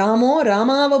Ramo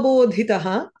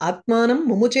Ramavabodhitaha Atmanam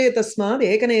Mumuche Tasmad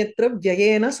Ekanetra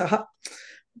Vyayena Saha.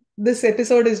 This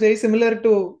episode is very similar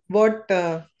to what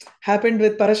happened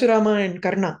with Parashurama and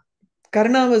Karna.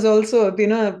 Karna was also,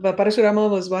 Parashurama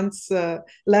was once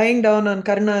lying down on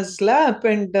Karna's lap,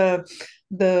 and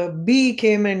the bee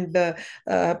came and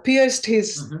pierced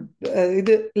his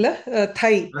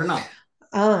thigh.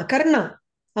 Karna.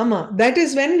 That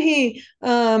is when he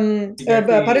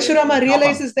Parashurama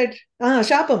realizes that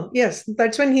Shapam, yes,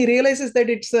 that's when he realizes that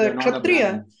it's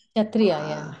Kshatriya.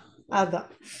 Ada.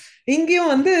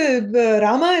 Ingiyum vandu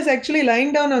Rama is actually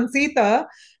lying down on Sita,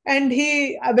 and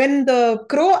when the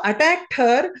crow attacked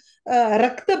her,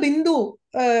 Rakta Bindu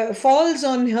falls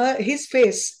on his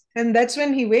face, and that's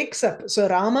when he wakes up. So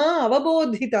Rama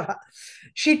avabodhitaha.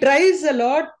 She tries a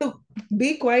lot to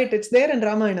be quiet. It's there in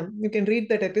Ramayana. You can read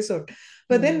that episode.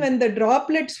 But then when the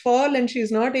droplets fall and she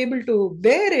is not able to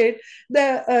bear it,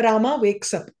 the Rama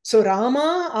wakes up. So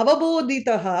Rama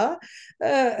avabodhitaha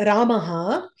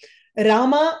Ramaha.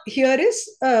 Rama here is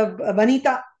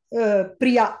Vanita,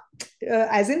 Priya,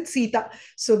 as in Sita.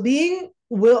 So being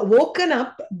woken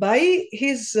up by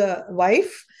his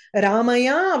wife,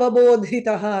 Ramaya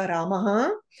avabodhitaha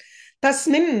Ramaha.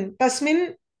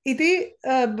 Tasmin iti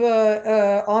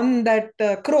on that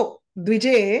crow,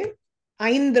 Dvije,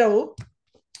 Aindrau,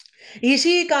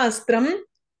 Ishikastram,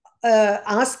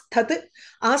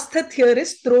 Asthat here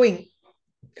is throwing.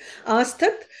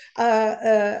 Asthat,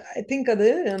 I think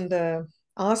adu and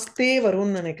aste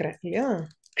varun nenikren illaya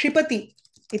kshipati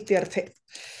ityarthe.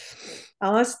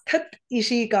 Asthat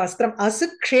ishikastram.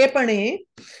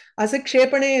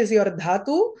 Asikshepane is your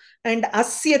dhatu, and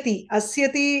asyati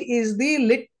is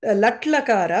the lat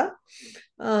lakara.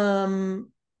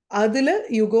 Adila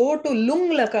you go to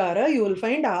lung lakara, you will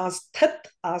find asthatam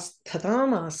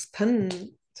asthan.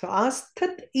 So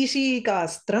asthat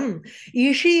ishikastram.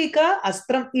 Ishika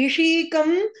astram.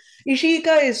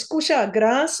 Ishika is kusha,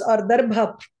 grass, or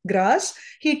darbha, grass.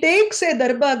 He takes a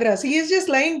darbha grass. He is just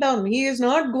lying down. He is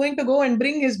not going to go and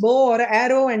bring his bow or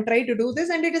arrow and try to do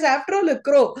this. And it is after all a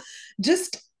crow.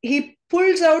 Just he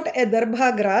pulls out a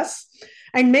darbha grass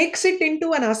and makes it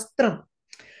into an astram.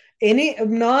 Any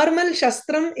normal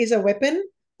shastram is a weapon.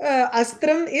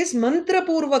 Astram is mantra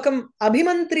purvakam,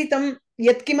 abhimantritam,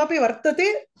 yatkimapi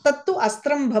vartate tattu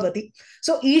astram bhavati.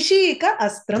 So ishika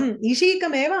astram,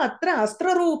 ishikam eva atra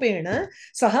astra rupena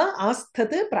saha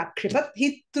asthat prakshipat.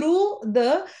 He threw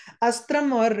the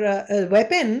astram or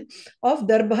weapon of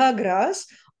darbha grass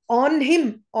on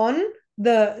him, on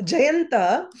the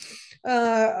jayanta,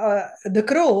 the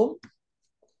crow,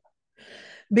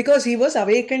 because he was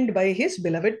awakened by his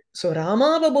beloved. So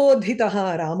Rama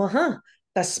vabodhitaha Ramaha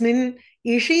tasmin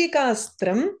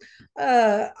ishikastram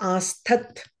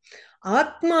asthat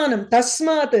atmanam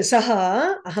tasmat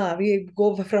saha. We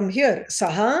go from here.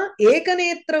 Saha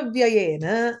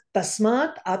ekanetravyayena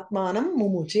tasmat atmanam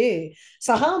mumuche.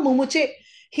 Saha mumuche.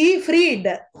 He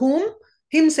freed whom?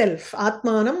 Himself.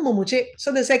 Atmanam mumuche.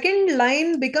 So the second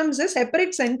line becomes a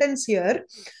separate sentence here.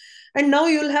 And now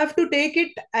you'll have to take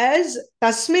it as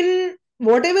tasmin,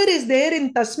 whatever is there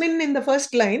in tasmin in the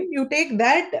first line, you take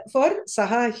that for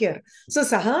saha here. So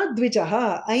saha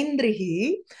dvijaha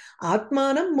aindrihi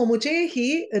atmanam mumuche,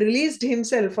 he released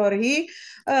himself, or he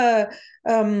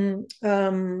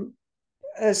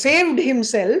saved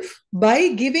himself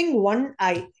by giving one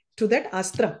eye to that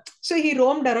astram. So he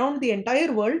roamed around the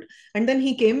entire world, and then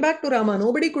he came back to Rama.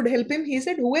 Nobody could help him. He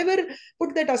said, whoever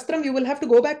put that astram, you will have to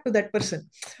go back to that person.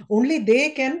 Only they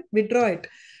can withdraw it.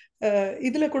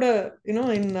 Idhula kuda,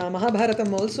 in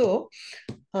Mahabharatam also,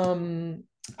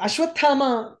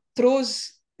 Ashwathama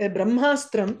throws a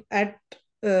brahmastram at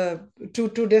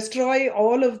to destroy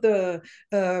all of the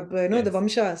the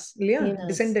Vamshas,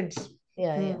 descendants.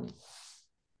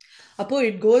 Appo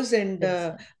it goes and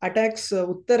attacks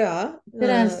Uttara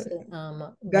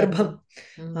Garbham.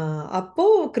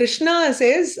 Appo Krishna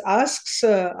asks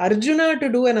Arjuna to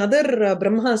do another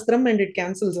Brahmastram, and it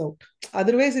cancels out.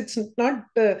 Otherwise, it's not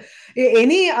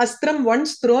any astram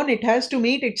once thrown, it has to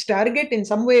meet its target in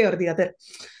some way or the other.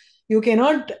 You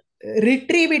cannot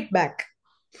retrieve it back.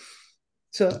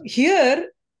 So here,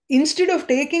 instead of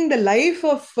taking the life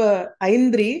of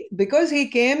Aindri, because he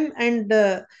came and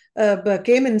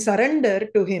came in surrender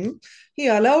to him, he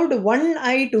allowed one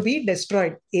eye to be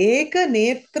destroyed. Eka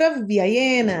netra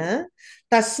vyayena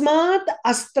tasmat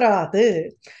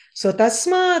astrat. So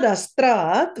tasmad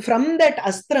astrat, from that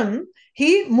astram,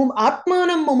 he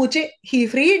atmanam mumuche, he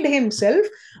freed himself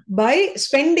by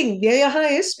spending.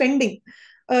 Vyayaha is spending.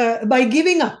 By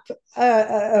giving up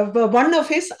one of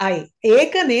his eye.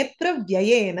 Eka netra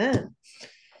vyayena.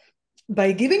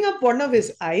 By giving up one of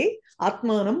his eye,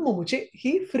 atmanam mumuche,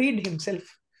 he freed himself.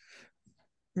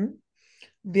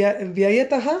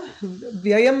 Vyayataha,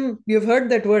 vyayam, you've heard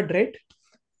that word, right?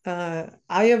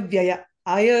 Aya vyaya.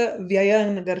 Aya vyaya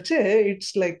nagarche,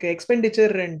 it's like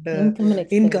expenditure and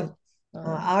income.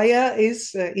 Aya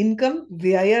is income,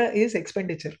 vyaya is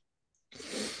expenditure.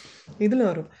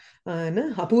 Idhula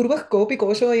varum. Apurvah kopi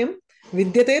koshoyam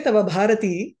vidyate tava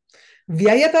bharati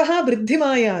vyayataha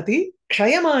vriddhimayati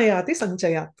kshayamayati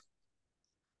sanchayat.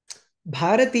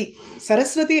 Bharati,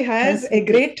 Saraswati has a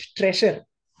great treasure.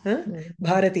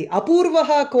 Bharati.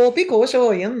 Apurvaha kopi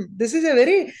koshoyam. This is a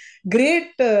very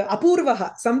great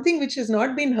apurvaha, something which has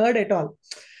not been heard at all.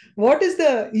 What is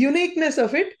the uniqueness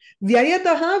of it?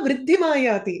 Vyayataha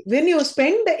vriddhimayati. When you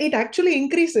spend, it actually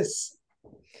increases.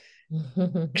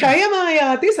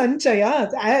 Kshayamayati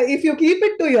sanchayat. If you keep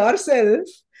it to yourself,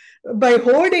 by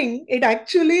hoarding, it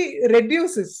actually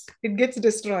reduces. It gets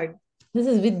destroyed. This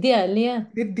is Vidya, Liya.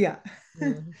 Vidya.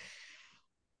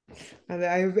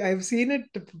 I've seen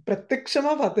it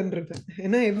pratyakshama patandrita.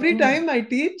 Every time I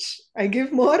teach, I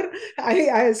give more.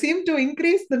 I seem to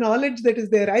increase the knowledge that is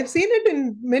there. I've seen it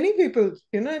in many people.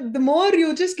 The more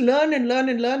you just learn and learn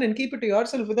and learn and keep it to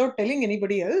yourself without telling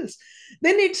anybody else,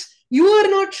 then you are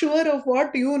not sure of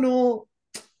what you know.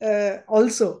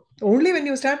 Also, only when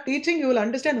you start teaching, you will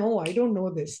understand. Oh, I don't know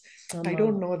this. I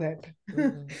don't know that.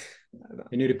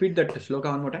 Can you repeat that sloka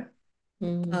one more time?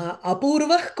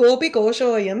 Apurvah kopi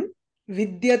koshoyam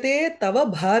vidyate tava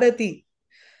bharati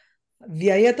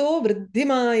vyayato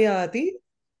vriddhimayati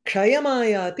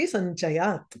kshayamayati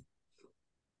sanchayat.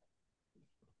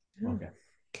 Okay.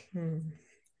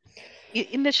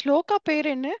 இந்த ஸ்லோகா பேர்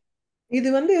என்ன? இது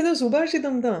வந்து ஏதோ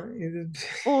சுபாஷிதம் தான் இது.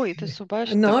 ஓ, இது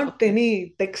சுபாஷிதம். Not any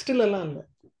டெக்ஸ்ட்ல எல்லாம் இல்ல,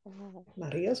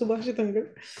 நிறைய சுபாஷிதங்கள்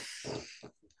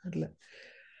அதுல.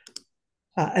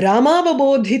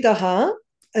 ராமாவபோதிதः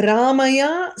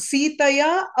ராமயா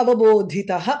சீதையா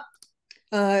அவபோதிதः.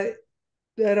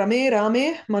 ரமே ராமே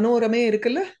மனோரமே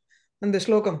இருக்குல்ல அந்த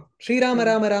ஸ்லோகம், ஸ்ரீராம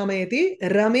ராம ராமேதி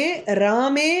ரமே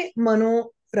ராமே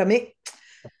மனோரமே.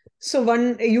 So one,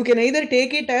 you can either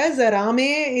take it as Rame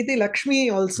iti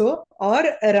Lakshmi also, or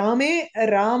Rame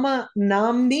Rama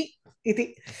Namni iti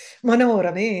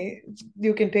Manorame.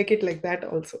 You can take it like that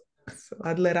also. So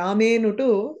adla Rame nutu,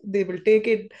 they will take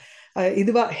it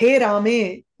iduva hey Rame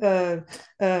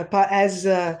as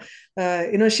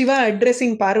Shiva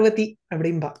addressing Parvati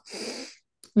abdimba.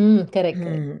 Correct.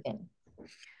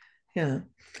 Yeah.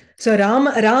 So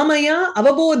Ramaya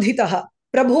avabodhitaha.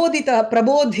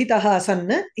 Prabodhitah san,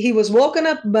 he was woken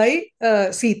up by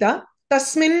Sita.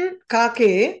 Tasmin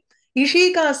kake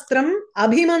ishikastram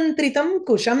abhimantritam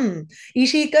kusham.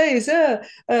 Ishika is a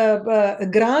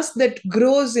grass that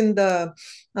grows in the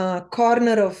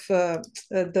corner of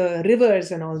the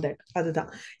rivers and all that. Adada.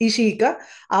 Ishika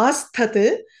asthat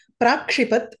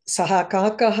prakshipat saha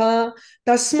kakaha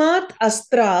tasmat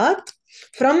astrat.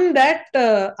 From that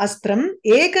astram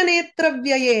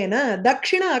ekanetravyayena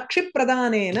dakshina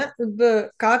akshipradhanena. The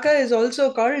kaka is also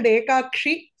called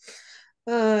ekakshi.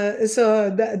 So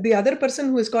the other person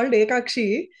who is called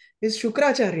ekakshi is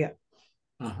Shukracharya.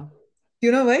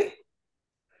 You know why?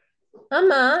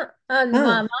 Ama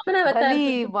Vamana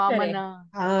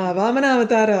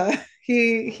Avatara.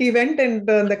 He went and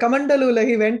the Kamandalula,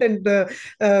 he went and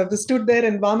stood there,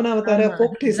 and Vamana Avatara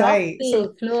poked his eye.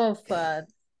 So flow of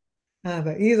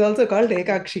he is also called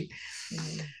Ekakshi.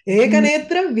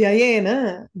 Ekanetra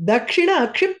vyayena dakshina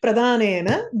akship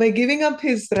pradhanena. By giving up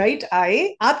his right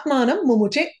eye, atmanam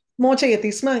mumuche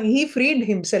mochayati sma. He freed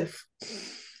himself.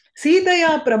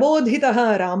 Sitaya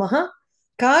prabodhitaha Ramaha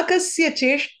kakasya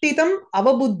cheshtitam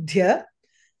avabudhya.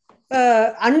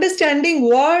 Understanding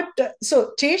what,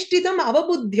 so cheshtitam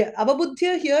avabudhya.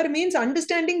 Avabudhya here means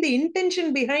understanding the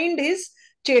intention behind his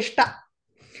cheshta.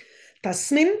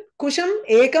 Tasmin kusham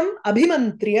ekam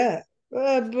abhimantriya.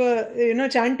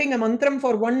 Chanting a mantram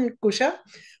for one kusha.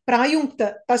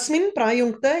 Prayunkta. Tasmin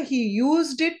prayunkta. He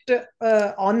used it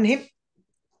on him.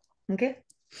 Okay.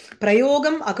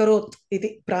 Prayogam akarot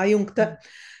iti prayunkta.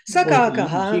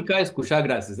 Sakakaha. Ishika is kusha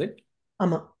grass, is it?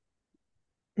 Ama.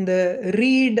 The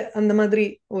reed and the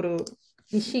madri oru.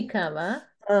 Ishikava.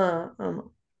 Ama.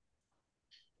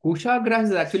 Kusha grass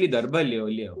is actually darbha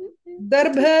இல்லையோ?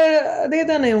 தர்ப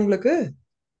அதேதானே உங்களுக்கு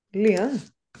இல்லையா?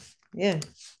 Yeah.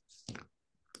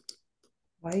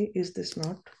 Why is this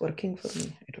not working for me?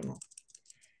 I don't know.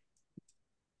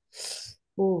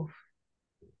 Oh.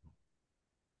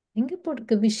 எங்க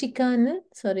போட்டுக்க விஷிகான்னு?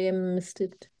 Sorry, I missed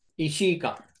it.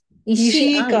 Ishika.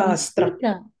 Ishikastram.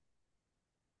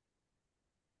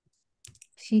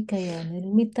 Ishikaya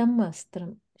nirmitam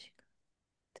astram.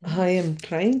 I am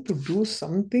trying to do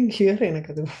something here. எனக்கு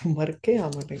அது மறக்கவே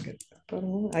ஆமாட்டேங்குது.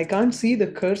 I can't see the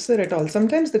cursor at all.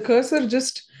 Sometimes the cursor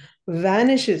just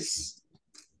vanishes.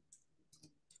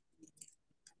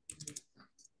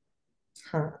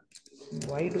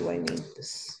 Why do I need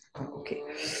this? Okay,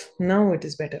 now it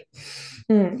is better.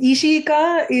 Ishika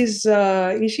is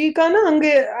Ishika na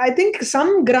ange, I think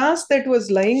some grass that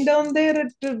was lying down there,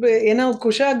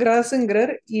 kusha grass ngrar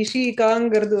Ishika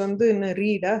ngardu vandu in a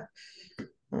reed.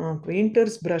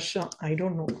 Painter's brush. I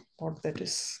don't know what that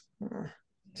is.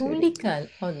 Tulika,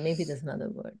 or maybe there's another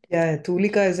word. Yeah,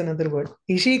 Tulika is another word.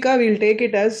 Ishika, we'll take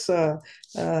it as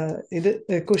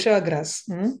kusha grass.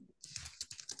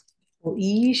 Oh,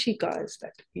 Ishika is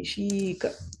that. Ishika.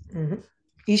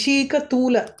 Ishika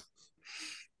Tula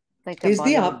Like is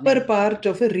the upper name. part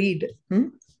of a reed.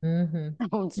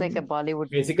 Sounds like a Bollywood.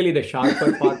 Basically, the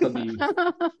sharper part of the.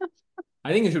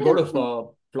 I think you should go to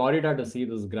Florida to see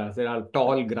this grass. There are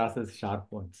tall grasses, sharp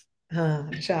ones.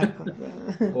 Sharp.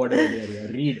 Whatever they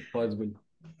are, reed possible.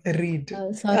 Reed.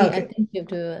 Sorry, Okay. I think you have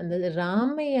to. The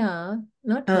Ramaya,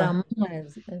 not Rama.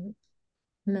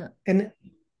 No.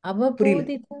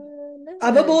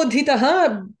 அவபோதிதா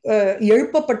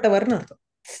எழுப்பப்பட்டவர்னு அர்த்தம்.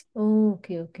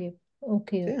 Okay.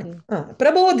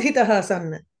 பிரபோதிதா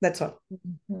Sun. That's all.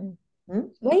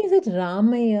 Why is it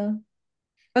Ramaya?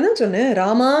 அதான் சொன்னேன்,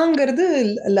 ராமாங்கிறது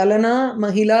லலனா,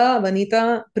 Mahila, Vanitha,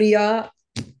 Priya,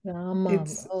 Rama.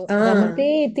 It's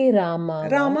Ramate iti Rama.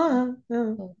 Rama.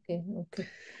 Okay, okay.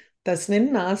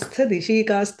 तस्मिन् आस्थ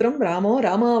दिशीकास्त्रं रामो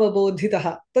रामावबोधितः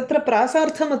तत्र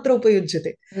प्रासार्थमत्र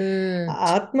उपयुज्यते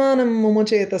आत्मानं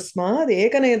मुमुचे तस्माद्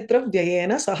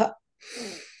एकनेत्रव्ययेन सह.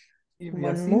 We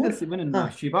have seen this even in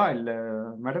Shiva,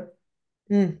 madam.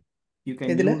 You can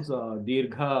use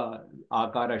Dirgha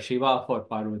Akara Shiva for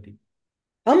Parvati.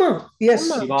 Ama, yes.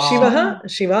 Shiva.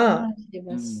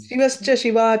 Shivascha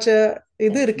Shivacha.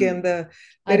 Idu irukke and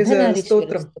there is a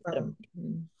stotram.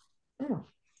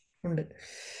 Undu.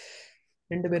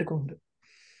 Rendu perukku undu.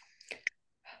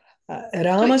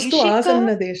 Ramastu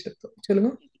asanna deshattu.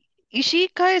 Solunga.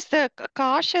 Ishika is the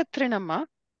kasha trinama.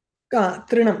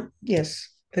 Trinam, yes.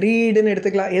 Reed in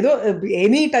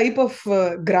any type of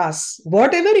grass,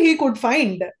 whatever he could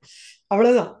find,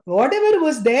 whatever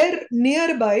was there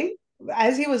nearby,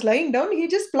 as he was lying down, he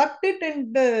just plucked it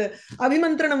and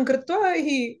abhimantranam kritva,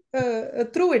 he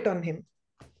threw it on him.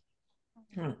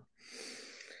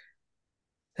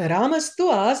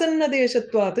 Ramastu asanna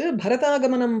deshatvat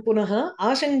bharatagamanam punaha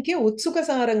ashankya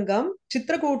utsukasarangam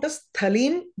chitrakuta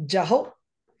sthalim jaho.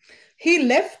 He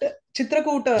left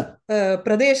Chitrakuta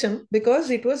Pradesham because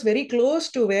it was very close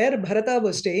to where Bharata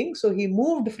was staying. So he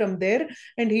moved from there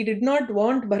and he did not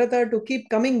want Bharata to keep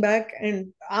coming back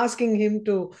and asking him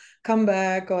to come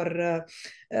back, or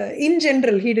in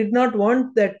general, he did not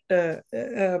want that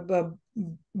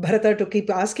Bharata to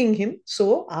keep asking him.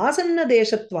 So, Asanna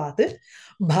Deshatvat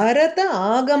Bharata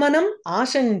Agamanam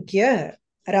Ashankya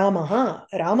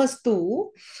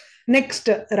Ramastu. Next,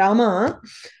 Rama,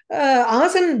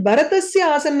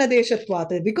 Bharatasya asanna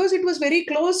deshatvat, because it was very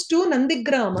close to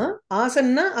Nandigrama.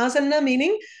 Asanna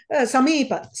meaning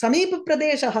Samipa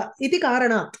Pradeshaha iti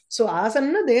karanat. So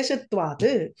asanna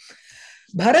deshatvat.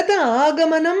 Bharata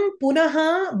agamanam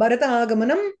punaha Bharata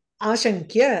agamanam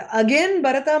ashankya. Again,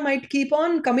 Bharata might keep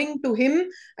on coming to him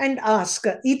and ask.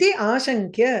 Iti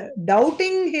ashankya,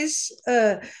 doubting his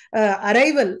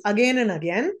arrival again and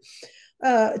again.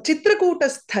 Chitrakuta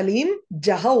sthalim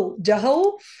jahau,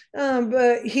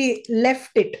 he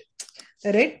left it,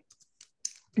 right?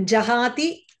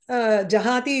 Jahati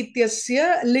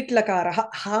ityasya lit lakara.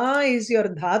 Ha is your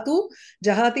dhatu,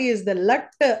 jahati is the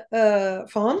lat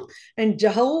form, and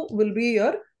jahau will be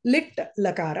your lit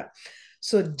lakara.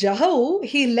 So jahau,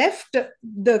 he left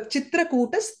the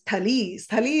Chitrakuta sthali.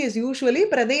 Sthali is usually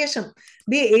pradesham,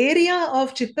 the area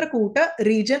of Chitrakuta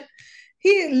region.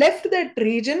 He left that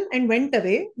region and went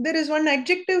away. There is one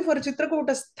adjective for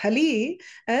Chitrakuta sthali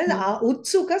as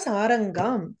Utsuka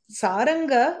Sarangam.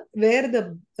 Saranga, where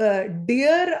the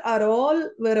deer were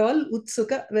all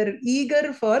Utsuka, were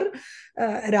eager for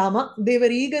Rama. They were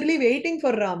eagerly waiting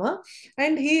for Rama,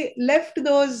 and he left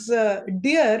those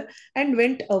deer and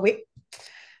went away.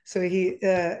 So he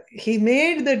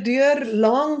made the deer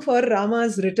long for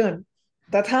Rama's return.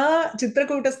 Tatha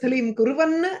Chitrakutasthaliim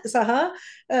kurvan saha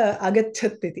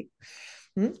agachatiti.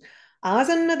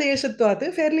 Asanna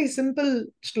deshatvat, fairly simple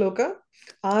shloka.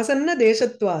 Asanna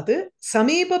deshatvat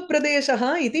samipa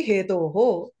pradeshaha iti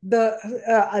hetoho. The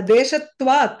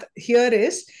deshatvat here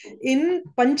is in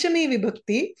Panchami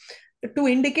Vibhakti to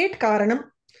indicate karanam.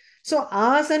 So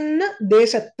asanna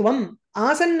deshatvam.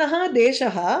 Asannaha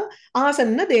deshaha,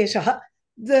 asanna deshaha.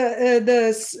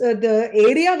 The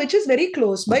area which is very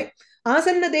close by.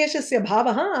 Asanna deshasya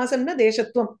bhavaha, asanna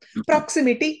deshatvam.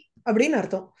 Proximity. So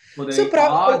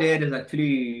the there is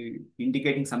actually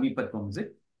indicating samipatvam, is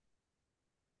it?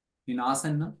 In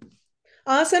asanna?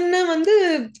 Asanna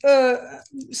vandu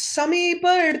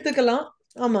samipa எடுத்துக்கலாம்.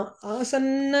 ஆமா,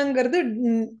 ஆசன்னங்கிறது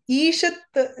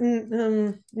ஈஷத்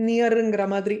நியர்ங்கிற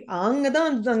மாதிரி.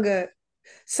 அங்கதான் அங்க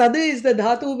Sad is the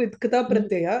dhatu with kata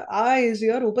pratyaya. A is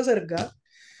your upasarga.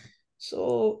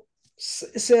 So,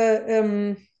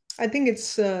 I think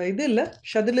it's idilla.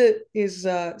 Shadil is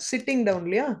sitting down,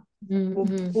 liya.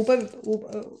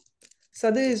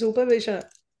 Sad is upavesha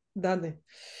dane.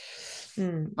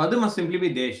 That must simply be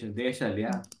desha,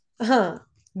 liya.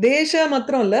 Desha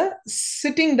matram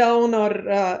sitting down or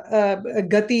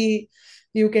gati.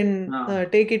 You can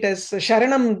take it as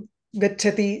sharanam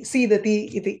gacchati,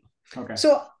 sidati iti. Okay.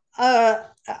 So,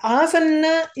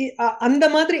 asanna,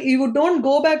 andamadri, you don't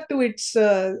go back to its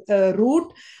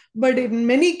root, but in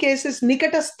many cases,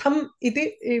 nikatastham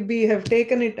iti, we have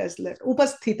taken it as like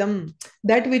upasthitam,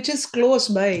 that which is close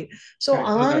by. So, right.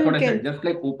 So that's what I said. Just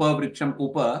like upa vriksham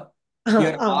upa,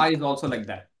 here a is also like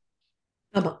that.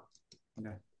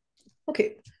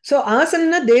 Okay. So,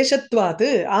 asanna deshatvat,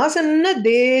 asanna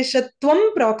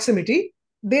deshatvam proximity.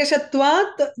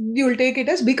 Deshatvat, you will take it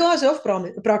as because of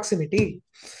proximity.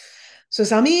 So,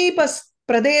 Samipas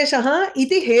Pradeshaha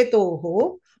iti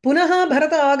hetoho Punaha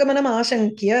Bharata Agamanam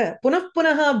Ashankya,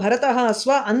 Punaha Bharataha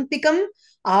Swa Antikam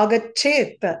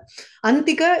Agachet.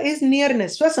 Antika is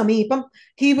nearness, Swa Samipam.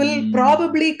 He will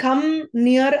probably come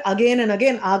near again and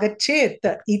again. Agachet.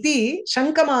 Iti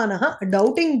Shankamanaha,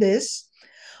 doubting this.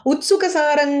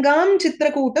 Utsukasarangam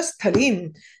Chitrakuta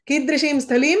Sthalim. Kidrishim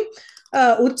Sthalim.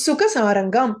 Utsuka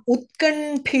Sarangam,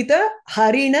 Utkanthita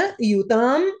Harina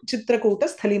Yutam Chitrakuta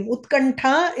Sthalim.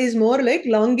 Utkantha is more like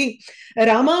longing.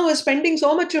 Rama was spending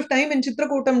so much of time in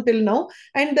Chitrakutam till now,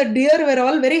 and the deer were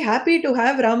all very happy to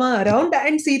have Rama around,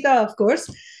 and Sita, of course.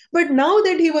 But now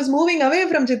that he was moving away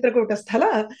from Chitrakuta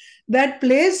Sthala, that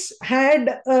place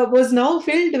was now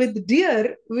filled with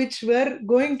deer, which were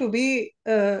going to be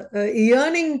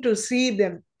yearning to see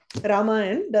them, Rama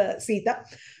and Sita.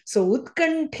 So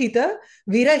Utkanthita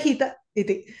Virahita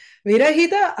iti.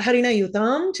 Virahita Harina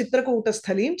Yutam Chitrakuta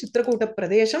Sthalim Chitrakuta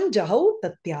Pradesham Jahau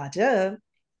Tatyaja.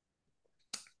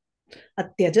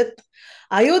 Atyajat.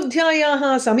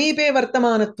 Ayodhyayaha Samipe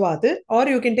Vartamanatvat, or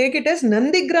you can take it as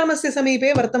Nandigramasya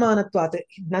Samipe Vartamanatvat.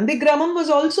 Nandigramam was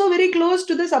also very close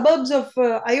to the suburbs of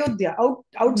Ayodhya,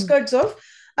 outskirts of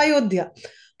Ayodhya.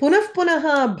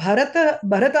 Punaha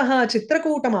Bharataha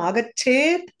Chitrakutam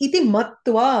Agachet iti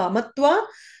matva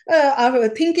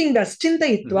thinking das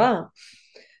chintayitva.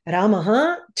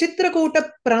 Ramaha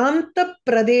Chitrakuta Pranta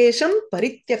Pradesham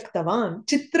Parityaktavan.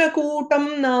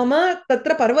 Chitrakutam nama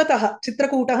tatra parvataha.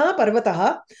 Chitrakutaha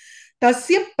parvataha.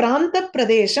 Tasya Pranta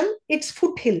Pradesham, its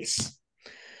foothills.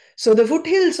 So the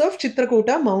foothills of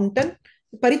Chitrakuta mountain,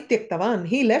 Parityaktavan.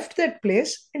 He left that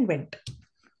place and went.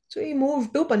 So he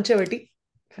moved to Panchavati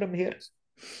from here.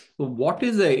 So what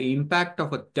is the impact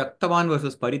of a Tyaktavan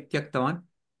versus Parityaktavan?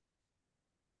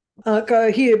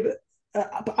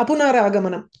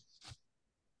 Apunaragamanam.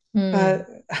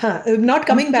 Not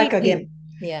coming back again.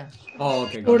 Yeah. Oh,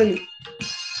 okay. Totally.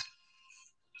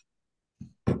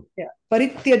 Yeah.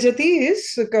 Parityajati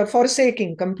is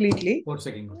forsaking completely.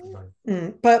 Forsaking.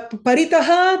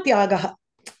 Paritaha tyagaha.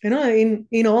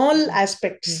 In all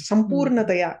aspects.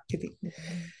 Sampurnataya.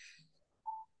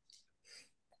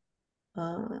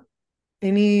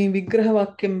 Any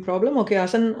Vigraha Vakyam problem? Okay,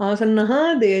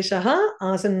 Asannaha Deshaha,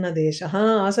 Asanna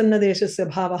Deshaha, Asanna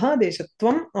Deshasya Bhavaha,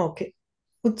 Deshatvam. Okay.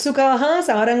 Utsukaha,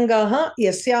 Sarangaha,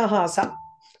 Yasyaha sa.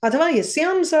 Athava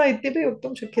Yasyam sa ityapi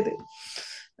uktam shakyate.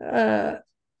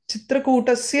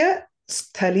 Chitrakutasya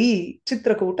Sthali.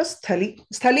 Chitrakuta Sthali.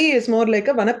 Sthali is more like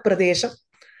a Vanapradesha.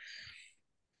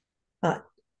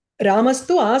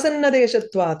 Ramastu Asanna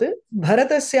Deshatvat,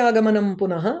 Bharatasya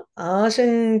Punaha,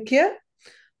 Ashankya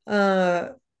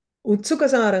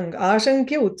Utsukasarang,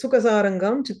 Ashankya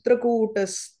Utsukasarangam Chitrakuta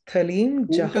Sthalim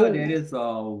Jahu. There is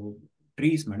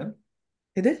trees, madam.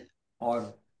 Is it?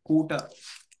 Or Kuta.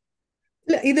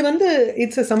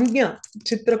 It's a Samgya,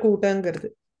 Chitrakutangarth.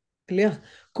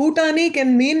 Kutani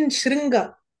can mean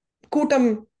Shringa.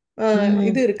 Kutam,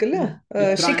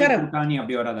 Shikaram. Kutani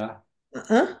abhivarada.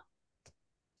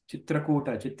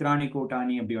 Chitrakuta, Chitrani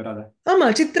Kutani abhivarada.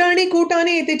 Chitrani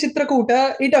Kutani iti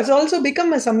Chitrakuta. It has also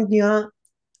become a Samgya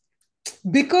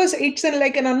because it's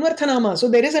like an Anvarthanama. So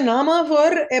there is a nama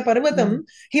for a Parvatam.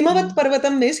 Himavat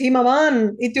Parvatam is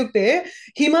Himavan ityukte.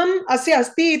 Himam asya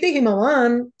asti iti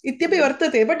Himavan ityapi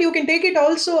vartate. But you can take it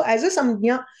also as a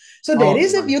Samgya. So there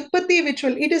is a Vyutpatti which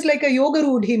will, it is like a Yoga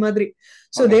Rudhi Madri.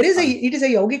 So there is it is a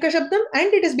Yogika Shabdam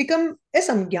and it has become a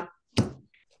Samgya.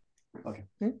 Okay.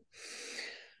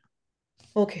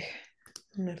 Okay.